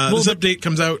 Anyway, this update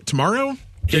comes out tomorrow?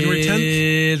 January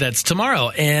 10th? That's tomorrow.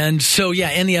 And so,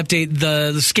 in the update,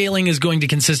 the scaling is going to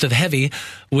consist of heavy,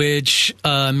 which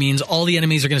means all the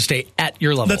enemies are going to stay at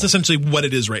your level. That's essentially what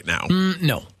it is right now.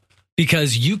 No.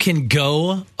 Because you can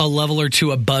go a level or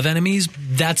two above enemies.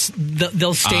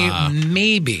 They'll stay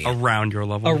maybe around your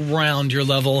level. Around your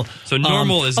level. So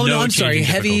normal is I'm sorry.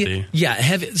 Heavy. Difficulty. Yeah,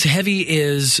 heavy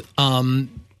is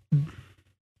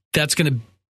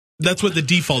that's what the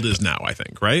default is now, I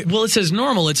think, right? Well, it says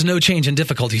normal. It's no change in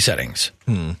difficulty settings.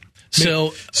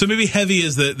 So maybe heavy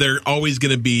is that they're always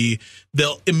going to be,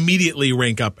 they'll immediately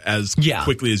rank up as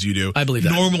quickly as you do. I believe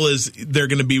that. Normal is they're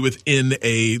going to be within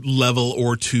a level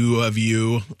or two of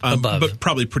you, above, but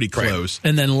probably pretty close. Right.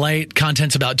 And then light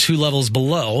content's about 2 levels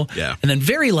below. Yeah. And then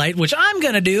very light, which I'm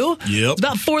going to do, it's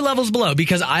about 4 levels below,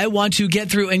 because I want to get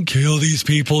through and kill these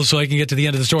people so I can get to the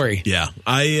end of the story. Yeah.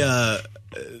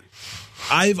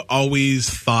 I've always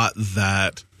thought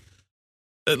that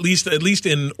at least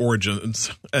in Origins,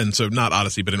 and so not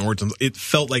Odyssey, but in Origins, it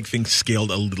felt like things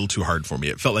scaled a little too hard for me.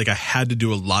 It felt like I had to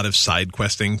do a lot of side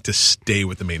questing to stay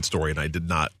with the main story, and I did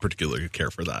not particularly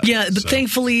care for that. Yeah, but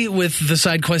thankfully with the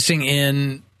side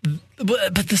questing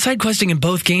but the side questing in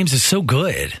both games is so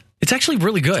good. It's actually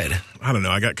really good. I don't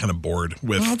know. I got kind of bored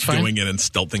with going in and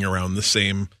stealthing around the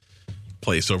same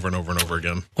place over and over and over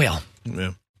again. Well,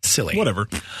 yeah. Silly. Whatever.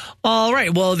 All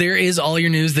right. Well, there is all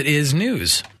your news that is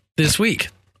news this week.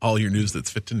 All your news that's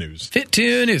fit to news. Fit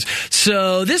to news.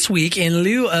 So this week, in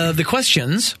lieu of the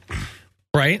questions,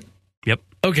 right? Yep.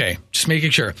 Okay. Just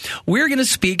making sure. We're going to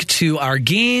speak to our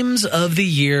games of the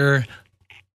year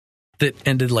that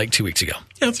ended like 2 weeks ago.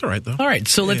 Yeah, that's all right, though. All right.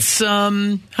 So let's, how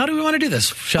do we want to do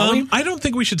this? Shall we? I don't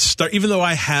think we should start, even though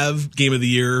I have Game of the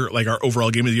Year, like our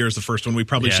overall Game of the Year is the first one, we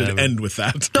probably should end with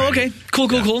that. Oh, okay.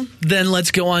 Cool. Then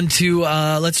let's go on to,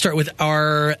 let's start with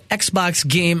our Xbox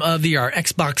Game of the Year, our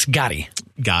Xbox Gotti.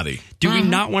 Do we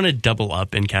not want to double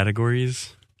up in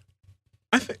categories?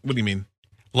 I think, what do you mean?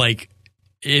 Like,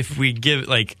 if we give,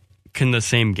 like, can the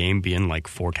same game be in like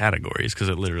 4 categories? Because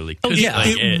it literally could.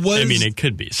 It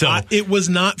could be. So it was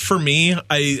not for me.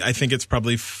 I think it's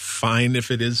probably fine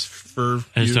if it is for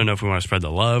I just don't know if we want to spread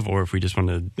the love or if we just want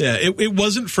to. Yeah, it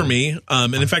wasn't for me.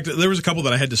 And in fact, there was a couple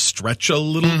that I had to stretch a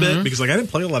little bit because like I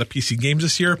didn't play a lot of PC games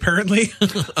this year, apparently.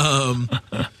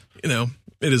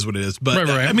 It is what it is. But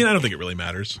right. I mean, I don't think it really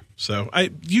matters. So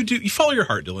you follow your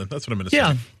heart, Dylan. That's what I'm going to say.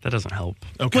 Yeah. That doesn't help.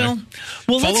 Okay.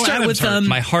 Well, let's start with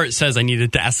my heart says I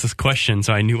needed to ask this question,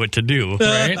 so I knew what to do.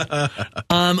 Right.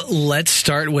 Let's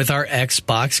start with our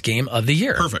Xbox Game of the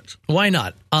Year. Perfect. Why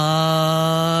not? Who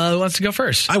wants to go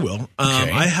first? I will.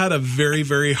 I had a very,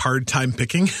 very hard time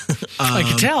picking. I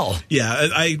could tell. Yeah,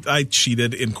 I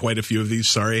cheated in quite a few of these.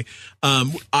 Sorry.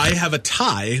 I have a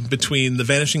tie between The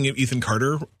Vanishing of Ethan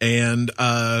Carter and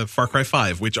Far Cry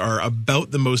 5, which are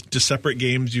about the most separate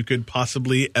games you could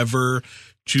possibly ever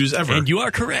choose ever. And you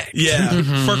are correct. Yeah.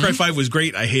 Far Cry 5 was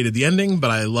great. I hated the ending, but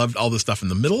I loved all the stuff in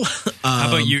the middle. How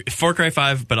about you? Far Cry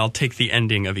 5, but I'll take the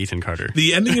ending of Ethan Carter.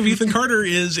 The ending of Ethan Carter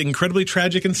is incredibly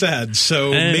tragic and sad,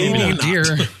 so maybe not. Dear.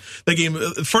 The game,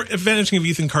 Vanishing of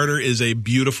Ethan Carter, is a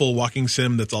beautiful walking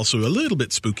sim that's also a little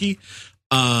bit spooky.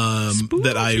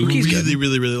 That I really,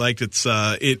 really, really liked. It's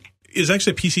is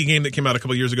actually a PC game that came out a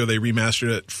couple years ago. They remastered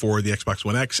it for the Xbox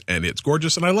One X, and it's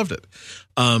gorgeous, and I loved it.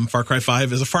 Far Cry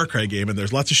 5 is a Far Cry game, and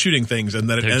there's lots of shooting things, and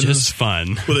then it ends just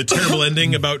fun with a terrible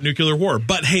ending about nuclear war.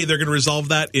 But hey, they're going to resolve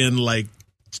that in like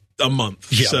a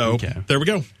month. Yeah, so there we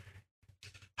go.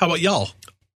 How about y'all?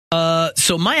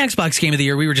 So my Xbox game of the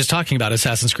year, we were just talking about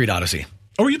Assassin's Creed Odyssey.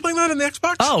 Oh, were you playing that on the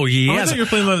Xbox? Oh, yes. I thought you were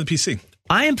playing that on the PC.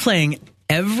 I am playing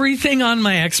everything on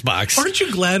my Xbox. Aren't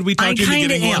you glad we talked you into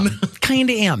getting one? Kind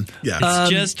of am. Yeah. it's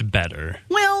just better.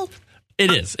 Well,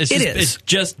 It is. It's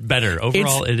just better.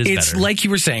 Overall, it is it's better. like you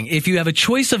were saying, if you have a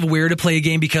choice of where to play a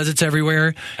game because it's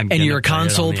everywhere and you're a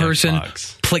console person,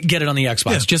 get it on the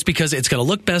Xbox. Yeah. Just because it's going to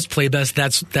look best, play best,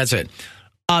 that's it.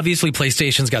 Obviously,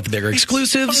 PlayStation's got the bigger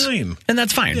exclusives, fine. and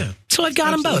that's fine. Yeah. So I've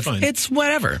got them both. Fine. It's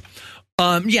whatever.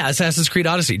 Assassin's Creed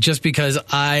Odyssey, just because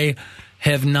I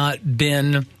have not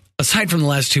been, aside from the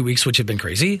last 2 weeks, which have been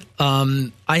crazy,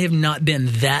 I have not been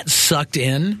that sucked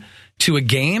in to a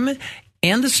game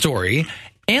and the story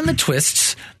and the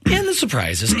twists and the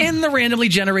surprises and the randomly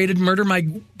generated murder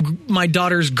my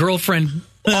daughter's girlfriend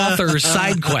author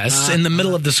side quests in the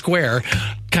middle of the square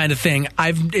kind of thing.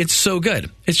 It's so good.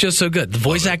 It's just so good. The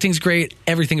voice acting's great.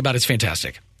 Everything about it's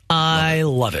fantastic. I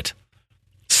love it.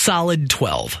 Solid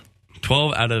 12.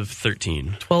 12 out of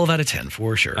 13. 12 out of 10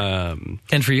 for sure. And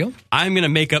for you? I'm going to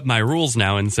make up my rules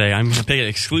now and say I'm going to pick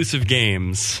exclusive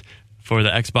games for the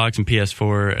Xbox and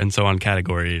PS4 and so on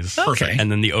categories. Okay.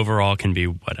 And then the overall can be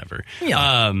whatever.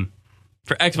 Yeah.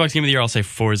 For Xbox Game of the Year, I'll say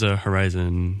Forza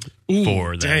Horizon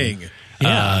 4. Then. Dang.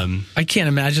 Yeah. I can't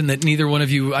imagine that neither one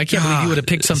of you, I can't believe you would have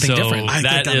picked something so different.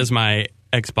 That is my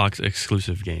Xbox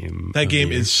exclusive game. That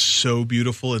game is so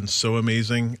beautiful and so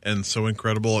amazing and so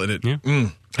incredible. And it,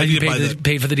 Have you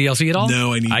paid for the DLC at all?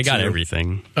 No, I got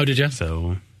everything. Oh, did you?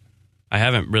 So I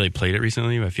haven't really played it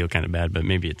recently. I feel kind of bad, but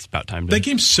maybe it's about time to. That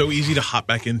game's so easy to hop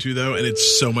back into, though, and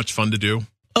it's so much fun to do.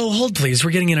 Oh, hold please.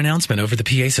 We're getting an announcement over the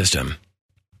PA system.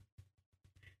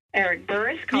 Eric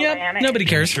Burris, Yep, nobody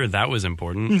cares. Sure, that was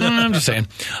important. No, I'm just saying.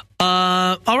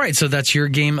 All right, so that's your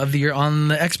game of the year on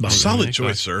the Xbox. Solid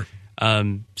choice, sir.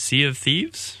 Sea of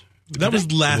Thieves? That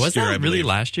was last was year, that I really believe.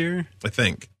 last year? I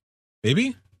think.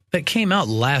 Maybe? That came out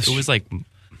last. It was like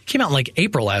came out like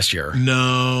April last year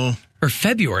No. or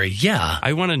February. Yeah.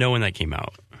 I want to know when that came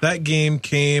out. That game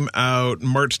came out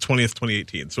March 20th,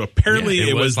 2018. So apparently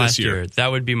it was last this year.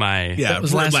 That would be my Yeah, That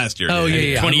was last year. Oh,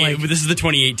 yeah. 28. This is the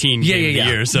 2018 game of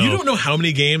the year. So You don't know how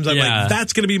many games I'm Yeah. like,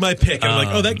 that's going to be my pick. I'm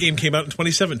like, oh, that game came out in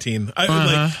 2017.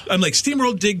 I'm like,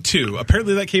 SteamWorld Dig 2.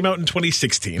 Apparently that came out in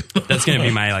 2016. that's going to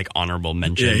be my like honorable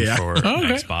mention Yeah. for Okay.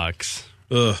 Xbox.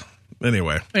 Ugh.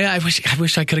 Anyway. Yeah, I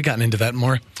wish I could have gotten into that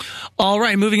more. All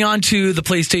right, moving on to the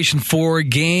PlayStation 4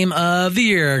 Game of the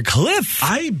Year. Cliff.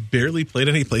 I barely played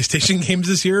any PlayStation games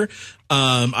this year.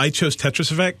 I chose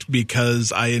Tetris Effect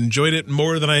because I enjoyed it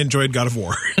more than I enjoyed God of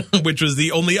War, which was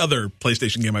the only other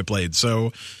PlayStation game I played.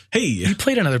 So, hey, You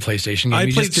played another PlayStation game. I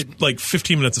You played just did- like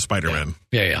 15 minutes of Spider-Man.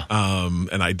 Yeah.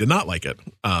 And I did not like it.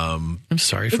 I'm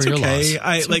sorry for It's your okay.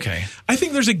 loss. Okay. I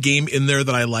think there's a game in there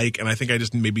that I like, and I think I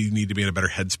just maybe need to be in a better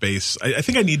headspace. I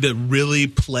think I need to really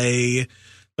play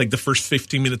like the first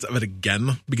 15 minutes of it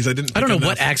again because I didn't. I don't know pick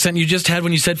what enough. accent you just had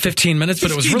when you said 15 minutes,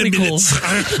 but it was 15 really cool.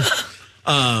 minutes.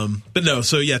 But no,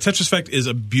 so yeah, Tetris Effect is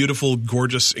a beautiful,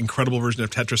 gorgeous, incredible version of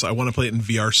Tetris. I want to play it in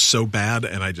VR so bad,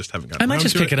 and I just haven't gotten I might around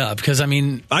just to pick it up because, I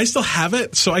mean... I still have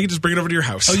it, so I can just bring it over to your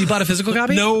house. Oh, you bought a physical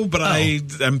copy? No, but Oh. I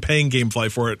am paying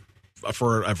GameFly for it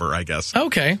forever, I guess.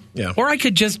 Okay. Yeah. Or I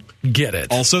could just get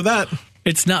it. Also that.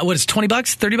 It's not, what, it's $20?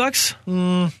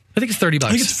 $30? I think it's $30. I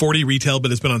think it's 40 retail,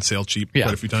 but it's been on sale cheap Yeah.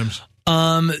 quite a few times.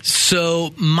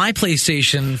 So my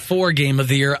PlayStation 4 Game of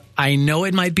the Year, I know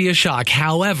it might be a shock.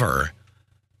 However,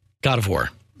 God of War.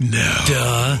 No.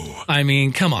 Duh. I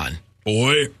mean, come on.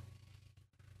 Boy.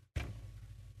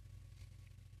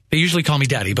 They usually call me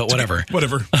daddy, but whatever.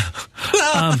 Whatever.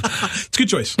 It's a good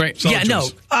choice. Right. Solid yeah, no.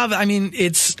 choice. I mean,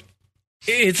 it's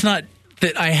not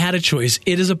that I had a choice.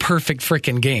 It is a perfect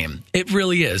freaking game. It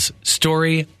really is.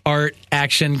 Story, art,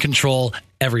 action, control,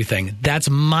 everything. That's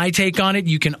my take on it.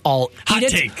 You can all Hot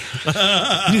eat it. take.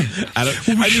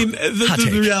 The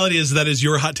take. reality is that is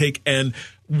your hot take and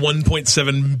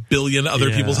 1.7 billion other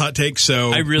Yeah. people's hot takes.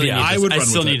 So I really, Yeah, need I to- would I run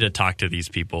still with need it. to talk to these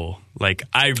people. Like,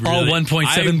 I really, All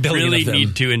 1.7 billion I really of them.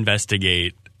 need to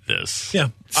investigate this. Yeah,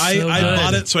 I So good.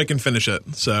 bought it so I can finish it.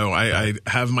 So I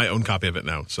have my own copy of it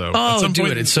now. So at Oh, some do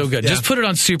point, it. It's so good. yeah. Just put it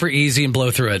on super easy and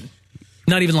blow through it.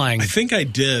 Not even lying. I think I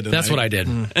did. and That's what I did.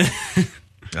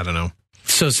 I don't know.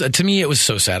 So to me, it was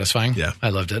so satisfying. Yeah.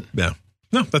 I loved it. Yeah.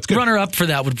 No, that's good. Runner up for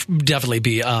that would definitely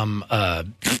be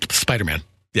Spider-Man.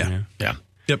 Yeah. Yeah.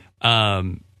 Yep.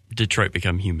 Detroit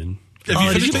Become Human.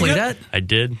 Did you play that? I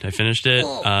did. I finished it.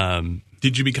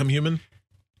 Did you become human?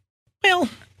 Well,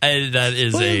 that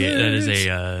is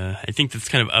a. I think that's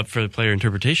kind of up for the player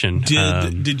interpretation.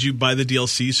 Did you buy the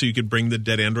DLC so you could bring the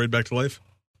dead android back to life?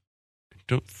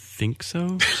 Don't think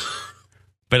so.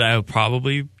 But I'll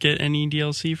probably get any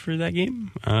DLC for that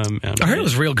game. I heard it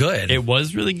was real good. It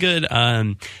was really good.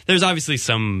 There's obviously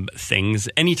some things.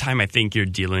 Anytime I think you're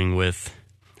dealing with,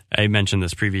 I mentioned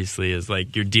this previously, is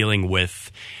like you're dealing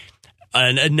with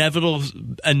an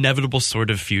inevitable sort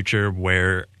of future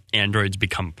where androids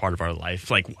become part of our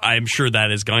life. Like, I'm sure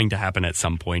that is going to happen at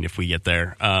some point if we get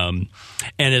there. And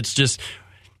it's just...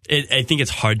 I think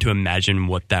it's hard to imagine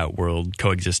what that world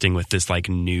coexisting with this like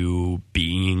new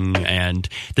being, and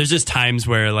there's just times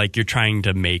where like you're trying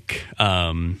to make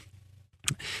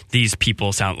these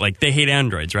people sound like they hate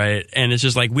androids, right? And it's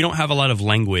just like we don't have a lot of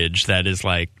language that is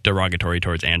like derogatory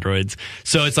towards androids,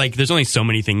 so it's like there's only so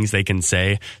many things they can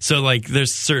say. So like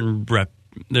there's certain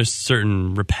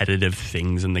repetitive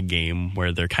things in the game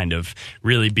where they're kind of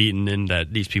really beaten in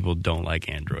that these people don't like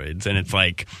androids, and it's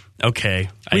like, okay,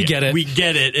 we get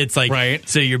it. It's like, right.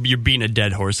 So you're beating a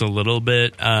dead horse a little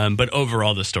bit, but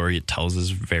overall the story it tells is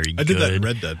very good. I did that in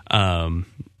Red Dead.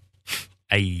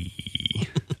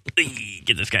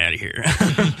 Get this guy out of here.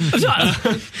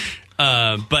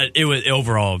 But it was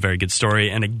overall a very good story.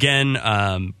 And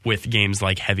again, with games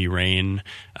like Heavy Rain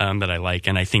that I like,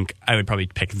 and I think I would probably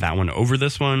pick that one over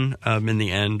this one in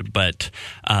the end. But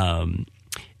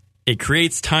it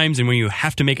creates times in when you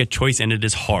have to make a choice, and it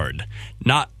is hard.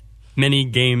 Not many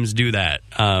games do that,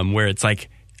 where it's like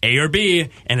A or B,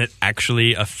 and it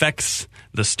actually affects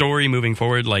the story moving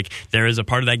forward. Like there is a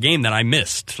part of that game that I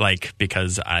missed, like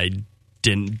because I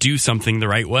didn't do something the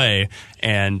right way,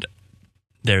 and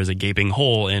there's a gaping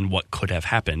hole in what could have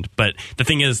happened. But the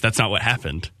thing is, that's not what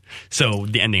happened. So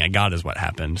the ending I got is what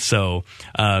happened. So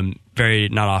very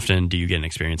not often do you get an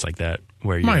experience like that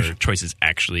where your choices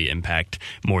actually impact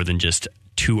more than just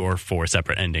 2 or 4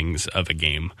 separate endings of a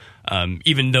game.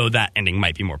 Even though that ending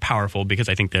might be more powerful, because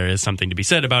I think there is something to be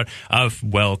said about a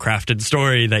well-crafted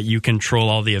story that you control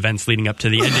all the events leading up to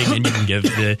the ending, and you can give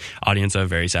the audience a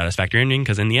very satisfactory ending,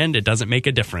 because in the end it doesn't make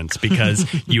a difference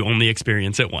because you only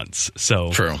experience it once.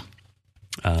 So true.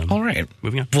 All right.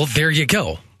 Moving on. Well, there you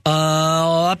go.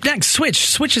 Up next,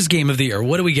 Switch's Game of the Year.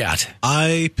 What do we got?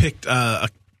 I picked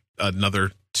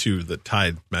another 2 that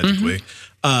tied magically.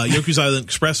 Yoku's Island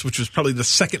Express, which was probably the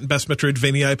second best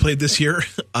Metroidvania I played this year.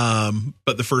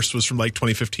 But the first was from like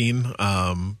 2015,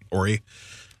 Ori.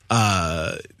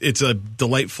 It's a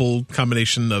delightful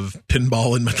combination of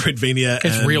pinball and Metroidvania.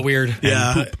 It's real weird.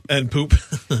 Yeah, and poop.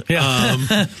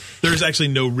 Yeah. There's actually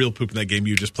no real poop in that game.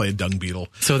 You just play a dung beetle.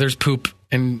 So there's poop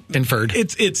inferred.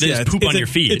 There's poop on your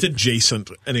feet. It's adjacent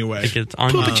anyway. Like it's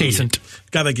on poop adjacent.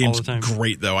 God, that game's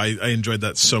great though. I enjoyed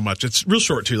that so much. It's real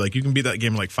short too. Like you can beat that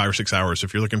game in like 5 or 6 hours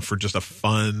if you're looking for just a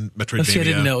fun Metroidvania. See, I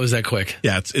didn't know it was that quick.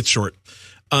 Yeah, it's short.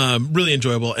 Really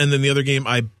enjoyable. And then the other game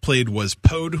I played was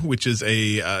Pode, which is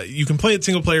you can play it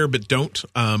single player, but don't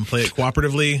play it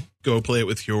cooperatively. Go play it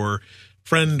with your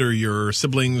friend or your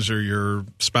siblings or your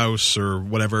spouse or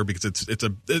whatever, because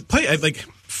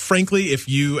frankly, if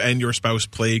you and your spouse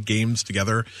play games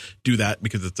together, do that,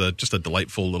 because it's just a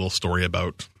delightful little story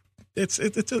about it's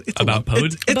about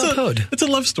Pode. It's a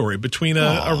love story between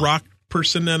a rock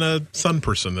person and a sun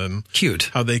person, and cute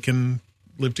how they can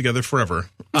live together forever.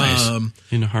 Nice.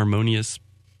 In a harmonious.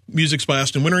 Music's by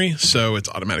Austin Wintory, so it's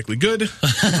automatically good.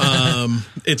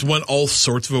 It's won all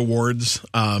sorts of awards,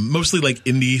 mostly like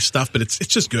indie stuff, but it's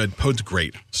just good. Pode's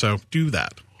great, so do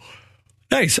that.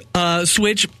 Nice.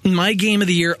 Switch, my Game of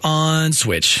the Year on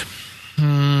Switch.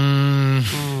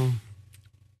 I'm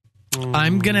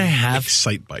gonna have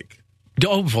Excitebike.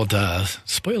 Oh well, duh.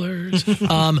 Spoilers.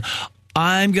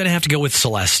 I'm gonna have to go with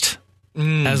Celeste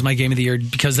as my Game of the Year,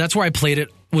 because that's where I played it,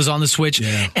 was on the Switch,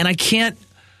 and I can't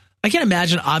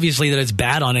imagine, obviously, that it's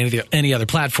bad on any other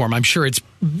platform. I'm sure it's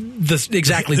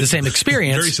exactly the same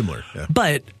experience. Very similar, yeah.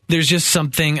 But there's just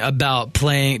something about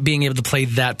being able to play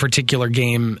that particular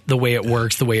game, the way it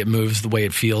works, the way it moves, the way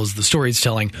it feels, the story it's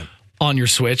telling on your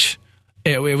Switch.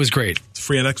 It was great. It's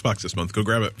free on Xbox this month. Go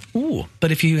grab it. Ooh,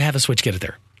 but if you have a Switch, get it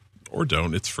there. Or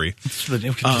don't. It's free. So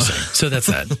that's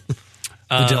that.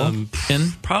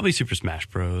 Probably Super Smash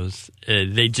Bros.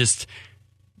 They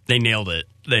nailed it.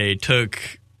 They took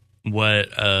what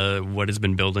has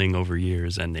been building over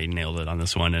years, and they nailed it on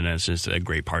this one, and it's just a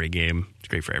great party game. It's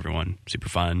great for everyone. Super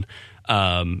fun.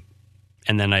 And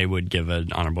then I would give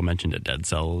an honorable mention to Dead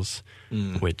Cells,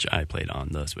 which I played on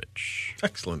the Switch.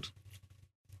 Excellent.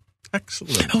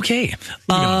 Okay.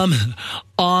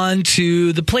 On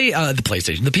to the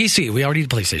PlayStation, the PC. We already did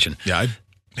PlayStation. Yeah,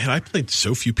 Man, I played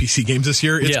so few PC games this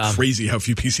year. It's crazy how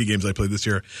few PC games I played this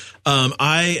year.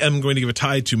 I am going to give a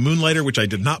tie to Moonlighter, which I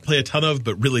did not play a ton of,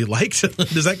 but really liked.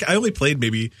 I only played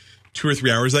maybe 2 or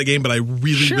 3 hours of that game, but I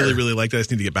really liked it. I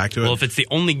just need to get back to it. Well, if it's the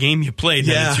only game you played,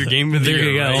 then it's your game of the year.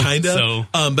 There you go. Right? Kind of. So,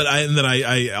 But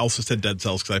I also said Dead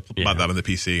Cells because I bought that on the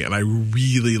PC, and I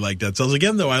really like Dead Cells.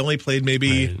 Again, though, I only played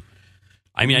maybe... Right.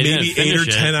 I mean, I didn't maybe 8 or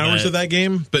 10 hours of that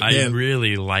game, but I man,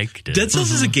 really liked it. Dead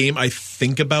Cells is a game I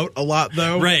think about a lot,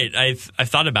 though. Right. I've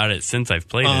thought about it since I've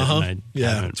played it. And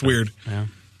It's weird. Yeah.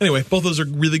 Anyway, both those are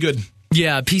really good.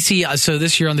 Yeah, PC. So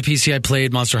this year on the PC, I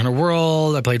played Monster Hunter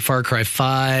World. I played Far Cry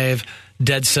 5,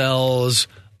 Dead Cells,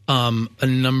 a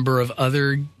number of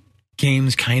other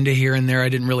games kind of here and there. I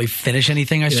didn't really finish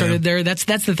anything I started there. That's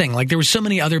the thing. Like, there were so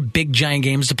many other big, giant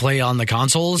games to play on the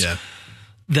consoles. Yeah.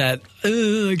 That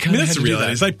I kind of that's the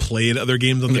reality. Is I played other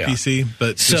games on the PC,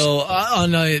 but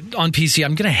on PC,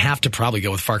 I'm going to have to probably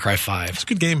go with Far Cry 5. It's a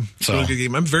good game. It's a really good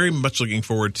game. I'm very much looking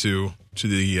forward to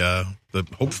the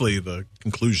hopefully the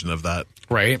conclusion of that.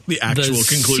 Right, the actual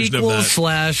conclusion of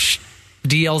that /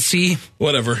 DLC.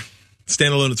 Whatever.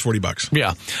 Standalone, it's $40.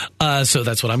 Yeah. So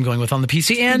that's what I'm going with on the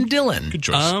PC. And Dylan, Good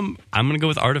choice. I'm going to go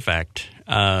with Artifact.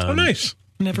 Oh, nice.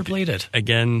 Never played it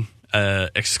Again.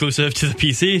 Exclusive to the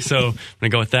PC, so I'm gonna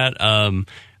go with that.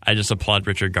 I just applaud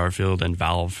Richard Garfield and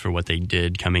Valve for what they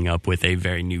did, coming up with a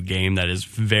very new game that is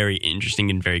very interesting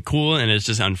and very cool. And it's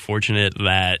just unfortunate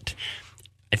that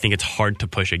I think it's hard to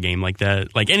push a game like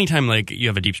that. Like, anytime like you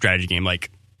have a deep strategy game,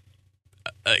 like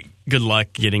good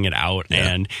luck getting it out.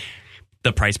 And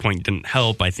the price point didn't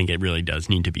help. I think it really does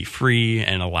need to be free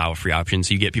and allow a free option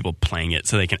so you get people playing it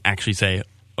so they can actually say,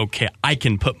 okay, I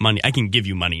can give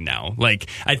you money now. Like,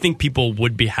 I think people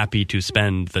would be happy to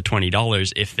spend the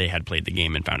 $20 if they had played the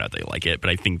game and found out they like it. But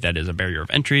I think that is a barrier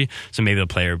of entry. So maybe the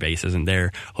player base isn't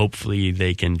there. Hopefully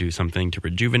they can do something to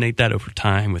rejuvenate that over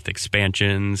time with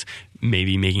expansions,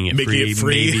 maybe making it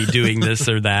free, maybe doing this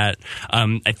or that.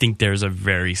 I think there's a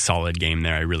very solid game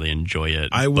there. I really enjoy it.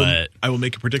 I will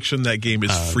make a prediction that game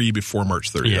is free before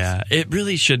March 30th. Yeah, it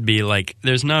really should be. Like,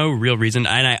 there's no real reason,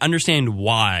 and I understand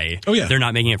why they're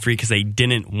not making it free, because they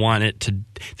didn't want it to.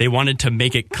 They wanted to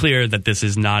make it clear that this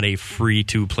is not a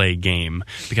free-to-play game,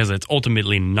 because it's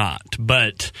ultimately not.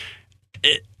 But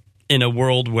in a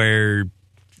world where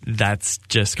that's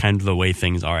just kind of the way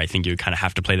things are, I think you kind of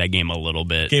have to play that game a little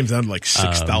bit. Game's down to like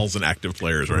 6,000 active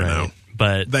players right now.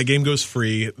 But that game goes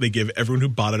free. They give everyone who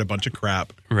bought it a bunch of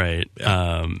crap. Right.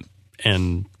 Yeah.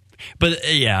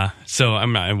 So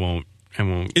I won't.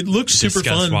 It looks super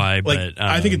fun. Why, like, but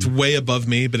I think it's way above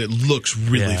me, but it looks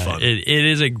really fun. It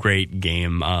is a great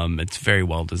game. It's very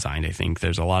well designed. I think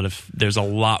there's a lot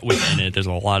within it. There's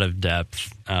a lot of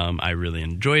depth. I really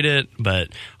enjoyed it, but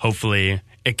hopefully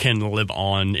it can live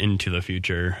on into the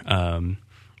future.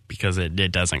 Because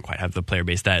it doesn't quite have the player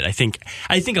base that I think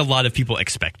a lot of people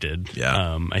expected.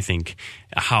 Yeah. I think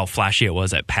how flashy it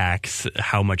was at PAX,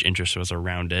 how much interest was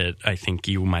around it, I think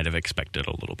you might have expected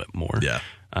a little bit more. Yeah.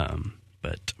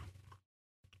 But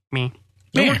me.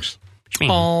 It works.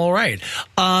 All right.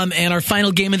 And our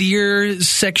final game of the year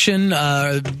section,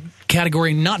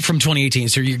 category not from 2018.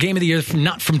 So your game of the year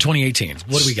not from 2018.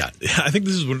 What do we got? I think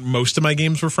this is what most of my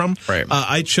games were from. Right.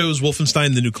 I chose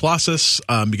Wolfenstein: The New Colossus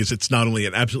because it's not only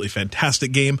an absolutely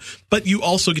fantastic game, but you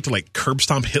also get to like curb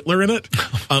stomp Hitler in it,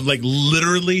 like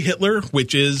literally Hitler,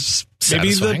 which is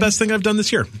maybe the best thing I've done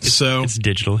this year. So it's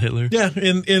digital Hitler. Yeah.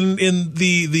 In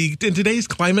today's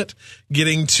climate,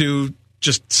 getting to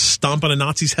just stomp on a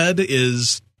Nazi's head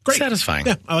is great. Satisfying.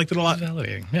 Yeah, I liked it a lot.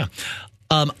 Validating. Yeah.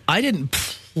 I didn't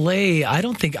play. I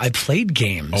don't think I played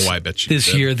games. Oh, I bet you this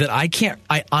did. year that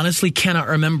I honestly cannot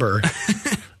remember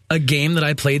a game that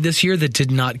I played this year that did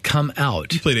not come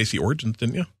out. You played AC Origins,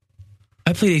 didn't you?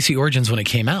 I played AC Origins when it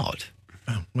came out.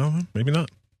 Oh, well, maybe not.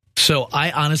 So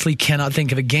I honestly cannot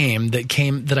think of a game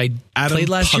that I played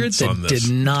last year that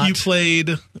did not. You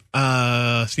played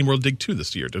SteamWorld Dig 2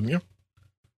 this year, didn't you?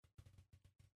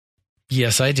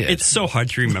 Yes, I did. It's so hard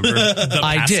to remember the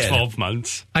past 12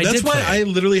 months. That's why I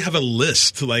literally have a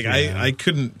list. Like, I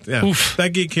couldn't. Yeah. Oof.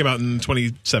 That game came out in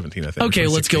 2017, I think. Okay,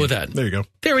 let's go with that. There you go.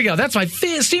 There we go. That's my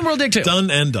SteamWorld Dig 2. Done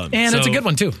and done. And it's a good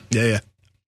one, too. Yeah.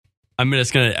 I'm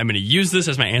gonna use this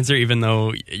as my answer, even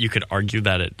though you could argue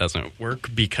that it doesn't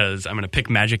work, because I'm gonna pick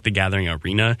Magic: The Gathering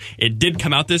Arena. It did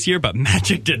come out this year, but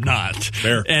Magic did not.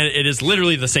 Fair. And it is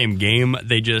literally the same game.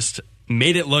 They just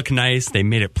made it look nice. They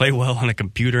made it play well on a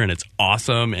computer, and it's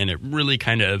awesome. And it really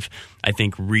kind of, I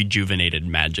think, rejuvenated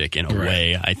Magic in a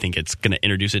way. I think it's going to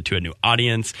introduce it to a new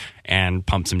audience and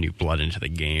pump some new blood into the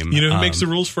game. You know who makes the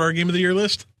rules for our Game of the Year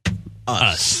list?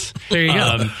 Us. There you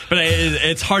go. But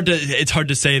it's hard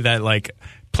to say that, like,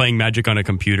 playing Magic on a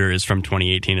computer is from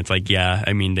 2018. It's like, yeah,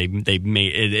 I mean, they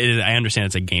made it. I understand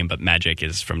it's a game, but Magic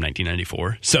is from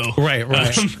 1994. So Right.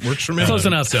 Works for me. Close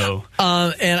enough. So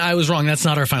And I was wrong. That's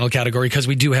not our final category because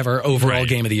we do have our overall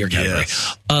game of the year category.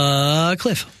 Yes.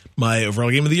 Cliff. My overall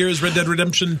game of the year is Red Dead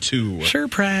Redemption 2.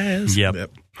 Surprise. yep.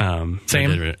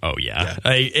 Same. Oh yeah.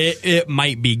 It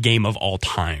might be game of all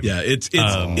time. Yeah, it's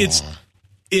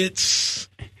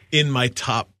in my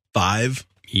top 5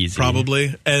 Easy.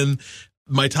 probably, and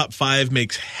my top 5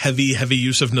 makes heavy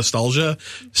use of nostalgia.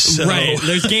 So Right.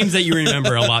 There's games that you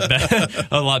remember a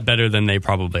lot better than they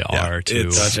probably are too.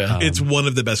 It's one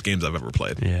of the best games I've ever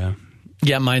played. Yeah.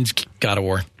 Yeah, mine's God of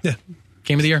War. Yeah.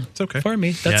 Game of the year. It's okay. For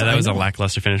me. That's That was a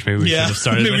lackluster finish. Maybe we should have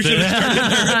started Maybe with we it. should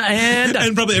have started there.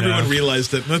 And probably everyone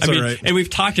realized it. That's I mean, all right. and we've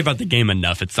talked about the game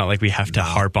enough. It's not like we have to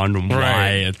harp on why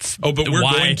Right. it's. Oh, but we're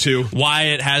going to. Why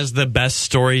it has the best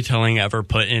storytelling ever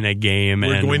put in a game,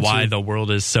 We're and going why to. the world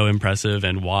is so impressive,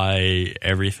 and why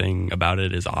everything about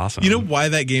it is awesome. You know why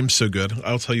that game's so good?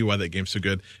 I'll tell you why that game's so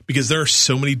good. Because there are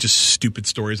so many just stupid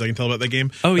stories I can tell about that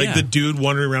game. Oh, like yeah. the dude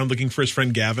wandering around looking for his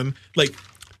friend Gavin. Like,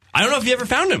 I don't know if you ever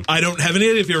found him. I don't have any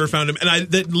idea if you ever found him, and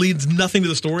that leads nothing to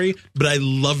the story, but I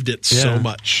loved it so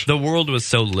much. The world was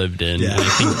so lived in. Yeah. I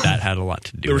think that had a lot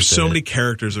to do. There were with so it. many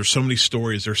characters, there's so many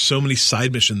stories, there's so many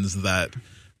side missions that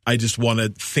I just want to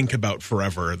think about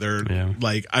forever. They're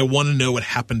like, I want to know what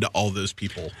happened to all those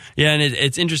people. Yeah, and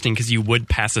it's interesting because you would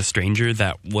pass a stranger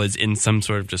that was in some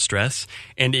sort of distress,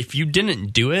 and if you didn't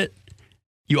do it,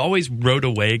 you always rode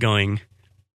away going,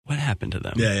 "What happened to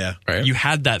them?" Yeah. Right. You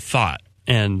had that thought,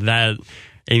 and that.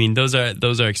 I mean, those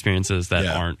are experiences that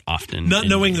aren't often Not in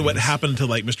knowing games. what happened to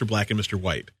like Mr. Black and Mr.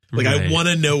 White. Like Right. I want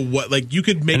to know what. Like you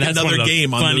could make And that's one another of the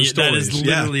game on those That stories. is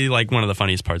literally like one of the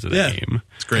funniest parts of the game.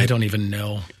 It's great. I don't even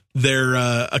know. They're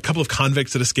a couple of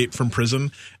convicts that escaped from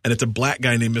prison, and it's a black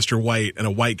guy named Mr. White and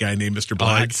a white guy named Mr. Oh,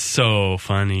 Black. it's so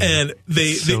funny. And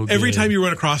they every good. time you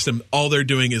run across them, all they're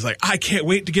doing is like, I can't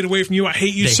wait to get away from you. I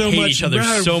hate you They so hate much. each other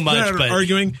so much, but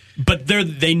arguing. But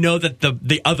they know that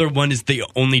the other one is the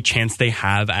only chance they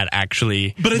have at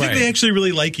actually. But I think they actually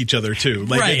really like each other too.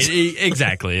 Like Right,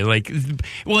 exactly. Like,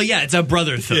 well, yeah, it's a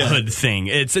brotherhood thing.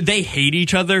 It's they hate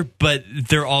each other, but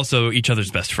they're also each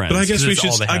other's best friends. But I guess 'cause we it's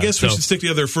all should. they I have. guess we So- should stick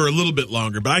together for a little bit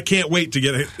longer. But I can't wait to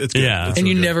get it. It's good. Yeah. It's And so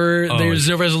you good. never, there's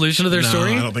no resolution to their No,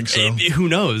 story? I don't think so. Who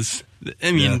knows?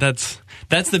 I mean, Yeah.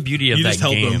 that's the beauty of You that just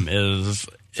held game them. is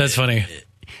That's funny.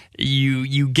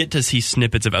 you get to see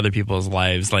snippets of other people's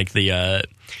lives, like the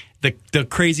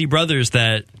crazy brothers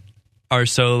that are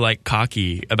so like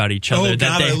cocky about each other Oh, that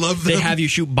God, I love they them. have you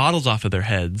shoot bottles off of their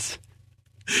heads.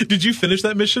 Did you finish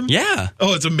that mission? Yeah.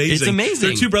 Oh, it's amazing. It's amazing.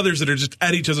 There are two brothers that are just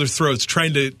at each other's throats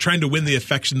trying to win the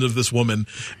affections of this woman.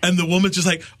 And the woman's just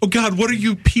like, oh God, what are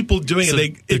you people doing? So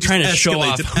and they're it trying to just show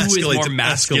escalates, off it who is escalates, more it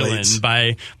masculine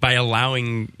escalates. by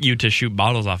allowing you to shoot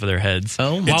bottles off of their heads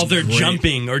Oh, while it's they're great.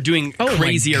 jumping or doing Oh, my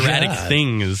crazy erratic God.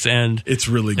 things. And It's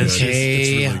really good. It's just- It's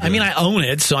really Hey, good. I mean, I own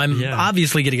it, so I'm Yeah.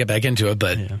 obviously going to get back into it,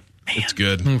 but it's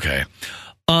good. okay.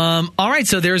 All right,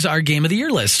 so there's our Game of the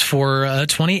Year list for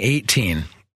 2018.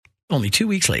 Only 2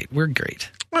 weeks late. We're great.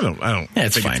 I don't Yeah,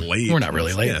 it's think fine. it's late. We're not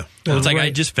really late. Yeah. it's like I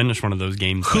just finished one of those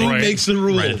games. Who like, makes the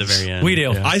rules? right at the very end? We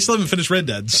do. Yeah. I still haven't finished Red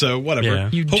Dead, so whatever. Yeah.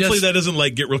 You Hopefully just- that doesn't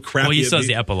like get real crappy. Well, you at still has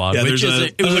the epilogue, Yeah, which there's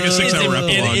is it was like a 6-hour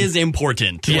epilogue. It is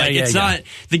important. Yeah, like yeah, it's yeah. not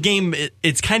the game.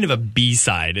 It's kind of a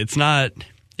B-side. It's not.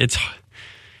 It's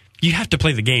you have to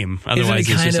play the game. Otherwise, Isn't it it's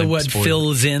kind just of a what spoiler.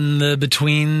 fills in the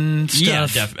between Yeah,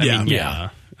 stuff? I mean, Yeah.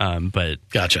 but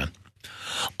Gotcha.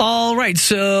 All right,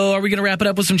 so are we going to wrap it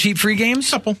up with some cheap free games?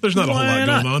 Couple. There's not a whole Why lot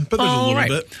not? going on, but there's a All little right.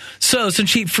 bit. So some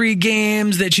cheap free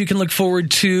games that you can look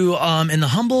forward to in the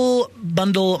Humble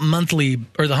Bundle Monthly,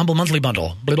 or the Humble Monthly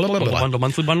Bundle. Blah, blah, blah, blah, blah.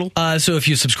 monthly bundle. So if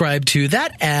you subscribe to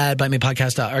that ad,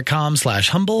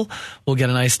 buymeapodcast.com/humble, we'll get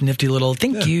a nice nifty little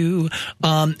thank you.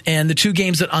 And the two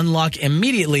games that unlock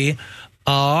immediately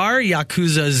are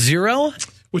Yakuza 0.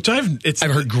 Which I've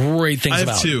I've heard great things I have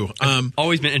about. two.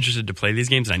 Always been interested to play these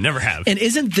games, and I never have. And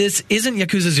isn't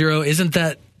Yakuza 0, isn't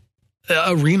that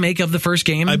a remake of the first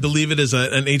game? I believe it is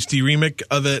an HD remake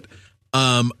of it.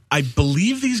 I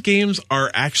believe these games are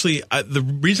actually the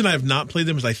reason I have not played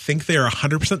them is I think they are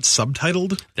 100%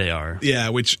 subtitled. They are. Yeah,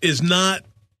 which is not,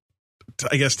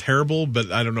 I guess, terrible,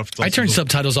 but I don't know if it's I also turn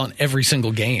subtitles on every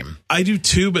single game. I do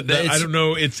too, but I don't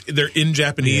know. They're in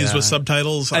Japanese Yeah. with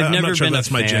subtitles. I've I'm never not sure been that's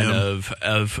a my fan jam.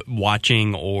 of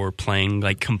watching or playing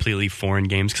like completely foreign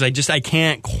games because I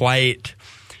can't quite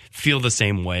feel the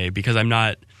same way because I'm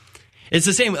not. It's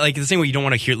the same way you don't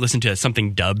want to listen to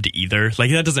something dubbed either.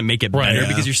 Like that doesn't make it better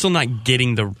because you're still not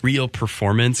getting the real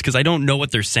performance because I don't know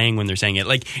what they're saying when they're saying it.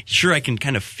 Like, sure, I can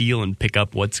kind of feel and pick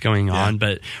up what's going on,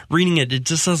 but reading it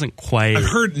just doesn't quite. I've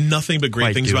heard nothing but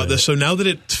great things about this. So now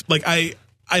that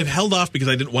I've held off because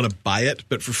I didn't want to buy it,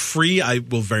 but for free, I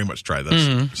will very much try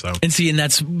this. So I'm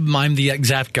the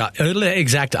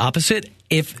exact opposite.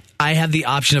 If I have the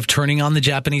option of turning on the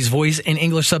Japanese voice and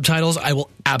English subtitles, I will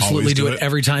absolutely do it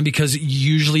every time because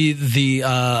usually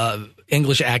the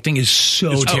English acting is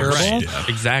so terrible. Right. Yeah.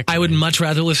 Exactly. I would much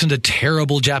rather listen to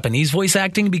terrible Japanese voice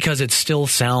acting because it still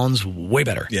sounds way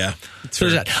better. Yeah. So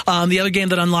there's that. The other game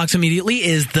that unlocks immediately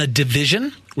is The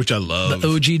Division. Which I love. The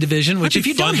OG Division, which if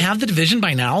you don't have The Division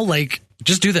by now,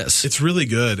 just do this. It's really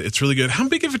good. How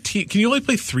big of a team? Can you only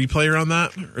play 3-player on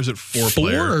that? Or is it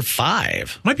 4-player? 4 or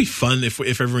 5. Might be fun if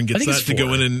everyone gets that to 4.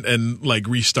 go in and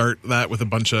restart that with a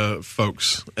bunch of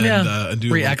folks and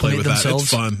do a play with that.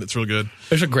 It's fun. It's real good.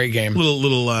 It's a great game.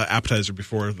 Little appetizer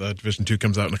before the Division 2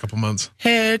 comes out in a couple months.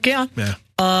 Heck yeah. Yeah.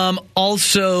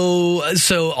 Also,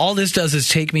 so all this does is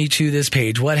take me to this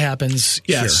page. What happens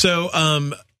here? So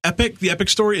the Epic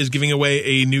Store is giving away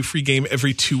a new free game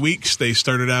every 2 weeks. They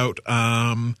started out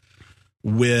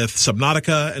with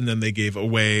Subnautica, and then they gave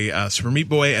away Super Meat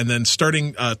Boy, and then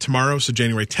starting tomorrow, so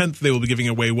January 10th, they will be giving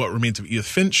away What Remains of Edith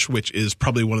Finch, which is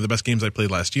probably one of the best games I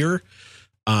played last year.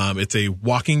 It's a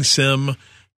walking sim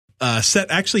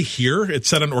set actually here. It's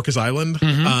set on Orcas Island,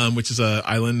 which is an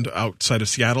island outside of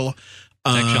Seattle.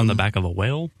 Actually on the back of a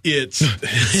whale. It's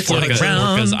like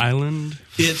Orcas Island.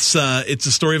 It's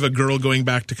a story of a girl going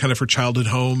back to kind of her childhood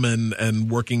home and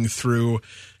working through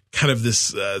kind of this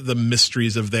the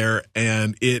mysteries of there,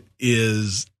 and it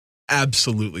is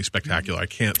absolutely spectacular. I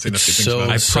can't say enough good things about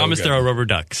it. I promise there are rubber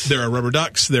ducks. There are rubber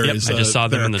ducks. I just saw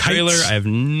them in the trailer. I have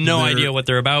no idea what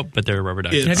they're about, but they're rubber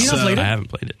ducks. Have you not played it? I haven't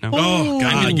played it. No. Oh,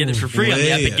 God. I'm going to get it for free on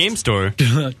the Epic Game Store.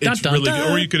 It's really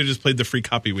good. Or you could have just played the free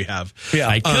copy we have. Yeah,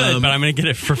 I could, but I'm going to get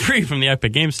it for free from the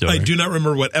Epic Game Store. I do not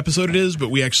remember what episode it is, but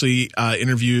we actually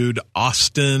interviewed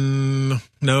Austin.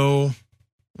 No.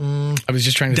 I was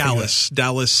just trying to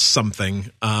Dallas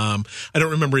something. I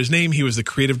don't remember his name. He was the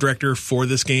creative director for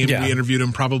this game. Yeah. We interviewed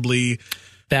him probably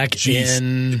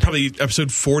in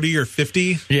episode 40 or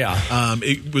 50. Yeah.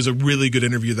 It was a really good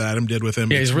interview that Adam did with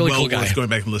him. Yeah, he's a really cool guy. Worth going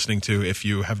back and listening to if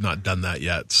you have not done that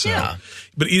yet. So, yeah.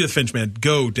 But Edith Finch, man,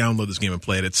 go download this game and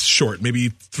play it. It's short, maybe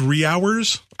 3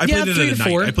 hours. I played it in a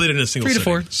night. I played it in a single 3 to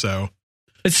 4. sitting. So.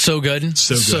 It's so good.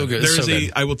 So good.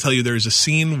 I will tell you, there is a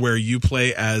scene where you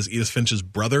play as Edith Finch's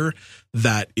brother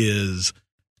that is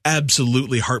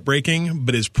absolutely heartbreaking,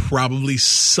 but is probably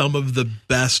some of the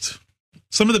best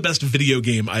video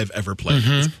game I've ever played.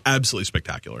 It's absolutely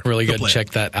spectacular. Really good.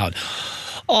 Check that out.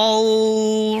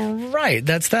 All right.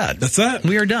 That's that.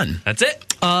 We are done. That's it.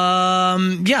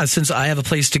 Since I have a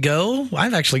place to go,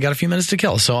 I've actually got a few minutes to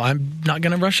kill, so I'm not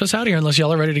going to rush us out of here unless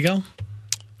y'all are ready to go.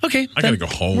 Okay. I gotta go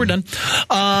home. We're done.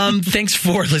 Thanks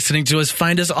for listening to us.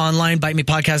 Find us online,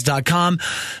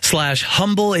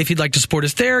 bitemepodcast.com/humble. If you'd like to support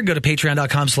us there, go to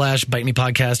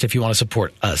patreon.com/bitemepodcast if you want to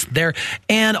support us there.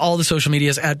 And all the social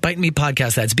medias at Bite Me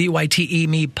Podcast. That's BYTE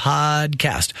Me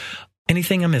Podcast.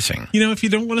 Anything I'm missing? If you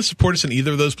don't want to support us in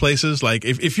either of those places, like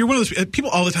if you're one of those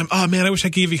people all the time, oh man, I wish I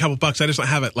could give you a couple bucks. I just don't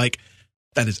have it. Like,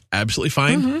 that is absolutely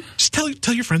fine. Just tell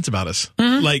your friends about us.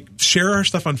 Like, share our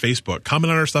stuff on Facebook. Comment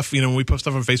on our stuff. When we post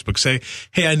stuff on Facebook, say,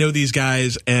 "Hey, I know these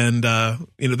guys," and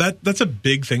that's a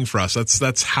big thing for us.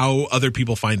 That's how other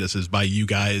people find us, is by you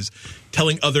guys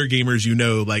telling other gamers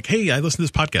like, "Hey, I listen to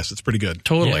this podcast. It's pretty good."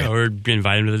 Totally. Yeah, or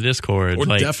invite them to the Discord. Or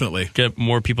definitely get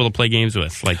more people to play games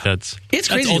with. It's crazy.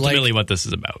 That's ultimately what this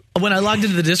is about. When I logged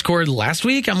into the Discord last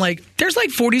week, I'm like, "There's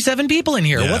 47 people in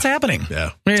here. Yeah. What's happening?"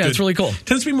 Yeah, it's really cool.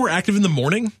 Tends to be more active in the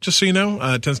morning, just so you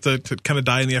know. Tends to kind of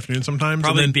die in the afternoon sometimes.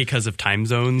 Probably because of time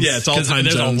zones. Yeah, it's all time zones.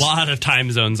 There's a lot of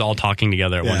time zones all talking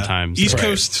together at one time. So. East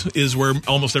Coast is where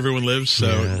almost everyone lives.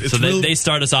 So, they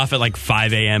start us off at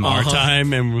 5 a.m. our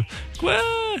time, and we're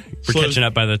catching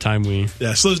up by the time we...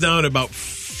 Yeah, slows down at about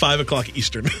 5 o'clock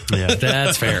Eastern. Yeah,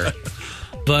 that's fair.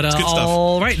 But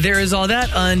all right, there is all that.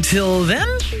 Until then...